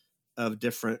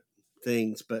different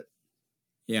things. But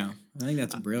yeah, I think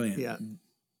that's brilliant. Yeah.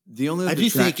 The only other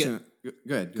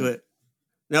go ahead.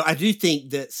 No, I do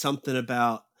think that something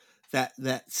about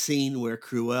that scene where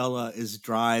Cruella is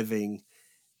driving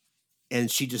and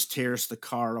she just tears the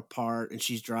car apart and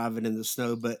she's driving in the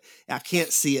snow, but I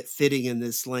can't see it fitting in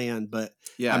this land. But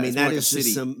yeah, I mean, that like is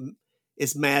just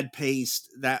it's mad paced,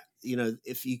 that,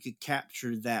 if you could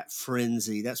capture that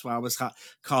frenzy, that's why I was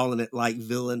calling it like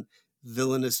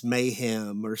villainous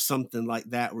mayhem or something like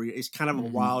that, where it's kind of a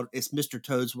wild, it's Mr.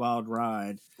 Toad's Wild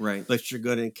Ride, right? But you're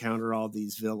going to encounter all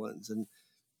these villains. And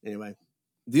anyway,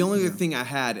 the only other thing I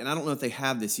had, and I don't know if they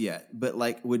have this yet, but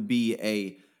like would be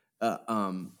a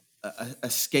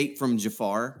escape from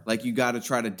Jafar. Like you got to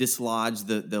try to dislodge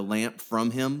the lamp from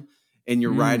him, and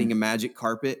you're riding a magic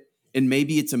carpet, and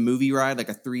maybe it's a movie ride, like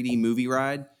a 3D movie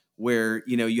ride, where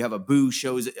you have a Boo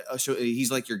shows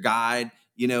he's like your guide,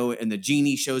 and the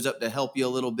genie shows up to help you a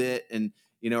little bit, and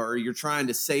or you're trying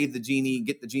to save the genie,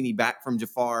 get the genie back from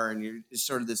Jafar, and you're just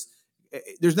sort of this.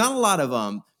 There's not a lot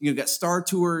of you've got Star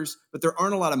Tours, but there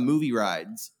aren't a lot of movie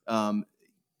rides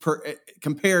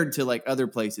compared to like other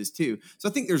places too. So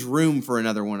I think there's room for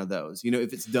another one of those,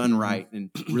 if it's done right and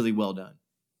really well done.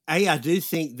 I do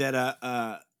think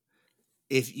that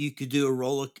if you could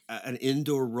do an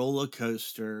indoor roller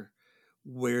coaster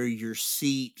where your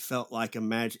seat felt like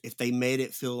if they made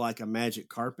it feel like a magic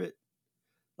carpet,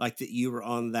 like that you were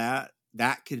on that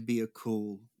could be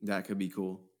cool. That could be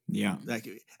cool. Yeah.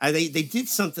 They did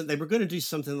something. They were going to do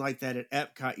something like that at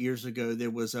Epcot years ago. There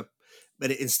was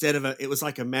but instead of it was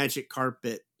like a magic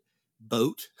carpet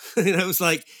boat. It was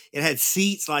like, it had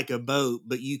seats like a boat,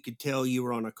 but you could tell you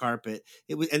were on a carpet.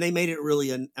 And they made it really,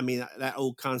 that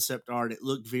old concept art, it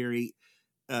looked very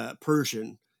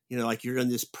Persian, like you're in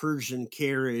this Persian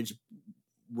carriage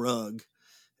rug,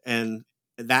 and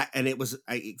it was,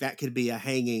 that could be a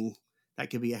hanging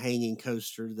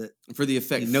coaster that for the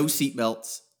effect, no seat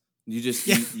belts. You just,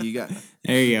 you got,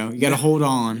 there you go. You got to hold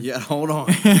on. Yeah. Hold on.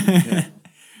 Yeah.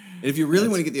 And if you really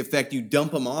want to get the effect, you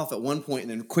dump them off at one point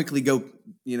and then quickly go,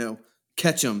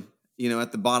 catch them,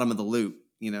 at the bottom of the loop,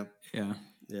 Yeah. Yeah.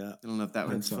 I don't know if that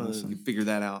was fun. Awesome. You figure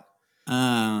that out.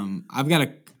 I've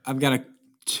got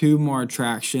two more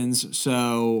attractions.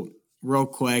 So real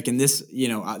quick, and this,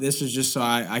 this is just so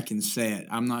I can say it.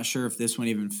 I'm not sure if this one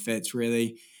even fits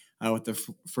really with the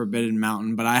Forbidden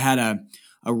Mountain, but I had a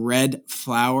Red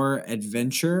Flower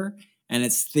Adventure, and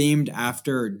it's themed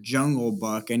after Jungle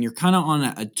Book, and you're kind of on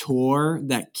a tour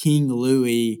that King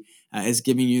Louie is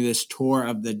giving you, this tour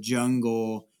of the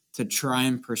jungle to try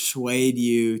and persuade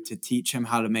you to teach him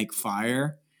how to make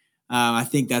fire. I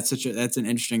think that's an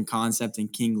interesting concept,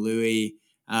 and King Louie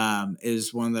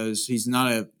is one of those. He's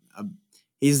not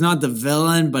he's not the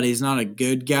villain, but he's not a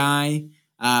good guy.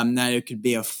 That it could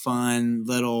be a fun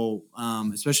little,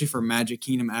 especially for Magic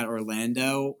Kingdom at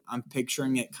Orlando. I'm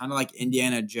picturing it kind of like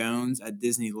Indiana Jones at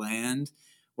Disneyland,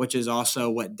 which is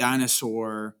also what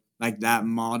Dinosaur, like that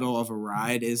model of a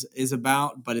ride is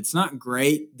about, but it's not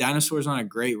great. Dinosaur's not a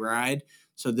great ride.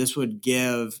 So this would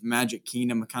give Magic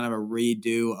Kingdom a kind of a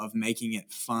redo of making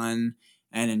it fun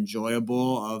and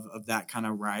enjoyable of that kind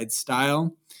of ride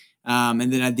style. And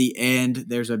then at the end,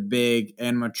 there's a big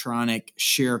animatronic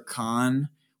Shere Khan,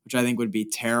 which I think would be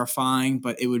terrifying.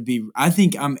 But it would be, I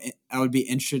would be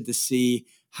interested to see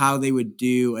how they would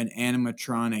do an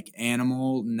animatronic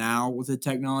animal now with the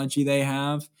technology they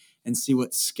have, and see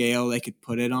what scale they could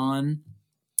put it on.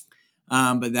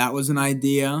 But that was an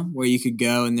idea where you could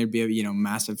go and there'd be a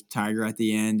massive tiger at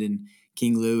the end, and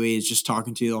King Louis is just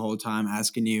talking to you the whole time,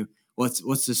 asking you,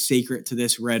 what's the secret to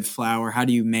this red flower? How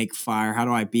do you make fire? How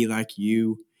do I be like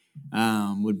you?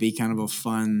 Would be kind of a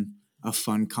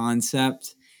fun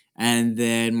concept. And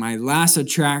then my last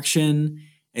attraction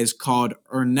is called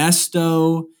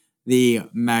Ernesto the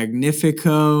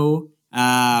Magnifico.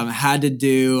 Had to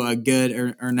do a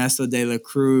good Ernesto de la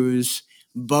Cruz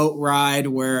boat ride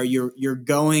where you're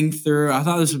going through. I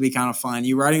thought this would be kind of fun.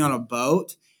 You're riding on a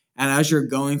boat, and as you're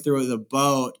going through the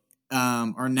boat,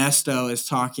 Ernesto is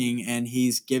talking, and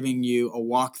he's giving you a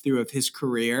walkthrough of his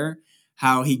career,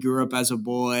 how he grew up as a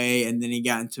boy, and then he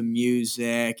got into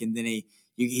music, and then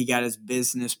he got his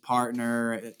business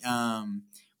partner.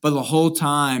 But the whole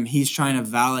time he's trying to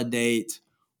validate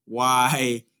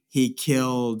why he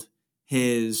killed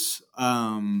his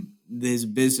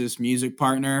business music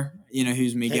partner,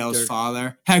 who's Miguel's Hector.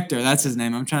 father. Hector, that's his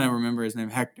name. I'm trying to remember his name,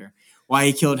 Hector. Why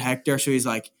he killed Hector. So he's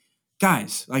like,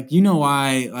 guys, like, you know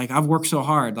why, like, I've worked so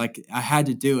hard, like, I had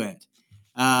to do it.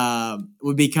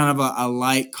 Would be kind of a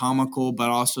light, comical, but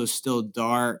also still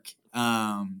dark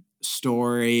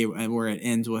story where it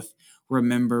ends with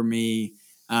 "Remember Me."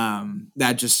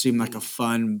 That just seemed like a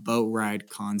fun boat ride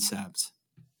concept.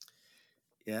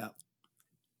 Yeah,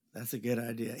 that's a good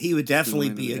idea. He would definitely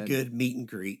be a good meet and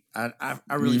greet. I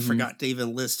really forgot to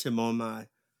even list him on my.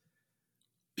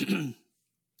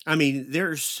 I mean,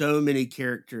 there are so many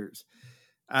characters.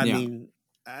 And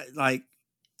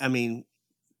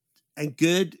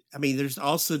good. I mean, there's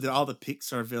also all the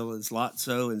Pixar villains,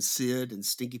 Lotso and Sid and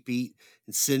Stinky Pete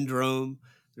and Syndrome.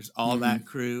 There's all that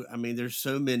crew. I mean, there's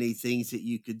so many things that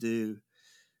you could do.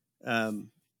 A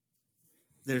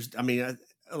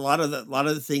lot of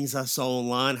the things I saw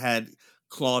online had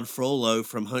Claude Frollo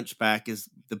from Hunchback as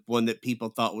the one that people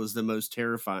thought was the most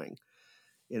terrifying.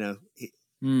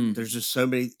 There's just so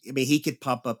many. I mean, he could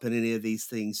pop up in any of these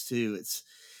things too.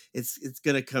 It's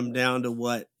going to come down to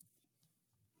what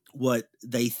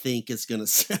they think is going to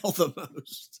sell the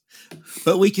most.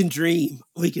 But we can dream.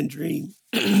 We can dream.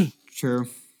 True.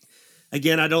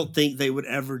 Again, I don't think they would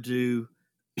ever do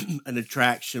an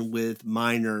attraction with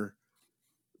minor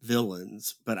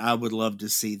villains, but I would love to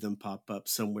see them pop up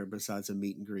somewhere besides a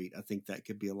meet and greet. I think that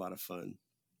could be a lot of fun.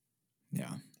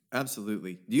 Yeah,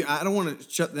 absolutely. I don't want to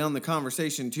shut down the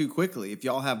conversation too quickly. If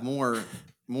y'all have more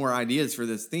ideas for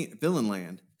this villain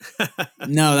land.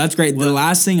 No, that's great. The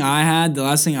last thing I had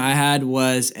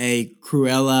was a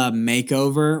Cruella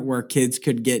makeover where kids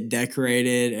could get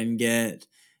decorated and get,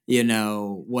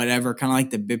 whatever, kind of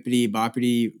like the Bippity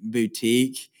Boppity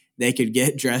Boutique. They could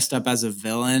get dressed up as a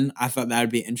villain. I thought that would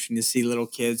be interesting to see little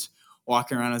kids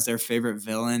walking around as their favorite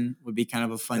villain. Would be kind of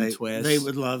a fun twist. They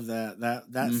would love that.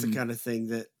 That's the kind of thing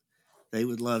that they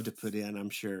would love to put in,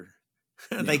 I'm sure.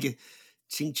 Yeah. They could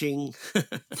ching ching.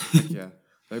 Yeah.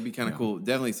 That'd be kind of cool.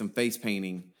 Definitely some face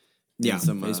painting. Yeah,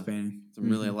 some face painting. Some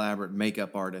really elaborate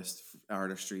makeup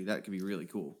artistry. That could be really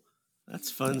cool. That's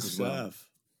fun stuff.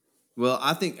 Well,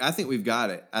 I think we've got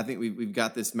it. I think we've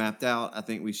got this mapped out. I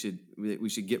think we should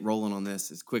get rolling on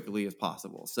this as quickly as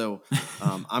possible. So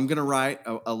I'm gonna write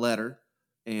a letter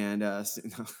and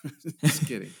just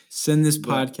kidding. Send this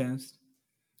podcast.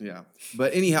 Yeah,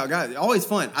 but anyhow, guys, always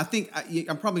fun. I think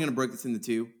I'm probably gonna break this into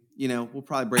two. We'll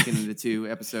probably break it into 2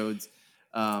 episodes.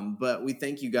 But we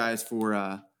thank you guys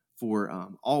for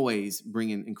always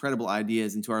bringing incredible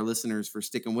ideas, and to our listeners for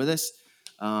sticking with us.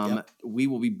 We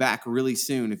will be back really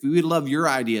soon. If we would love your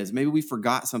ideas, maybe we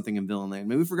forgot something in Villain Land.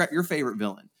 Maybe we forgot your favorite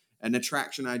villain, an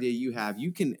attraction idea you have.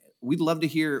 We'd love to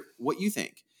hear what you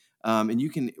think. And you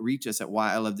can reach us at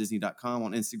whyilovedisney.com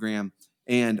on Instagram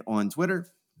and on Twitter.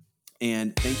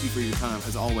 And thank you for your time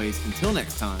as always. Until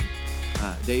next time,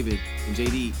 David and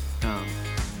JD,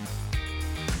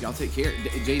 y'all take care.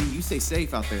 JD, you stay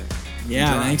safe out there.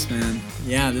 Yeah, thanks, man.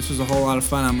 Yeah, this was a whole lot of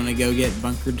fun. I'm gonna go get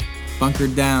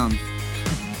bunkered down.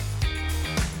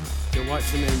 Go watch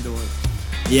some Andor.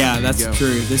 Yeah, that's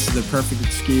true. This is the perfect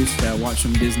excuse to watch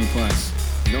some Disney Plus.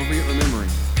 Don't forget Remembering.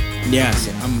 Yes,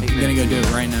 I'm gonna go do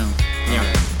it right now.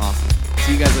 Yeah, awesome.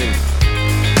 See you guys later.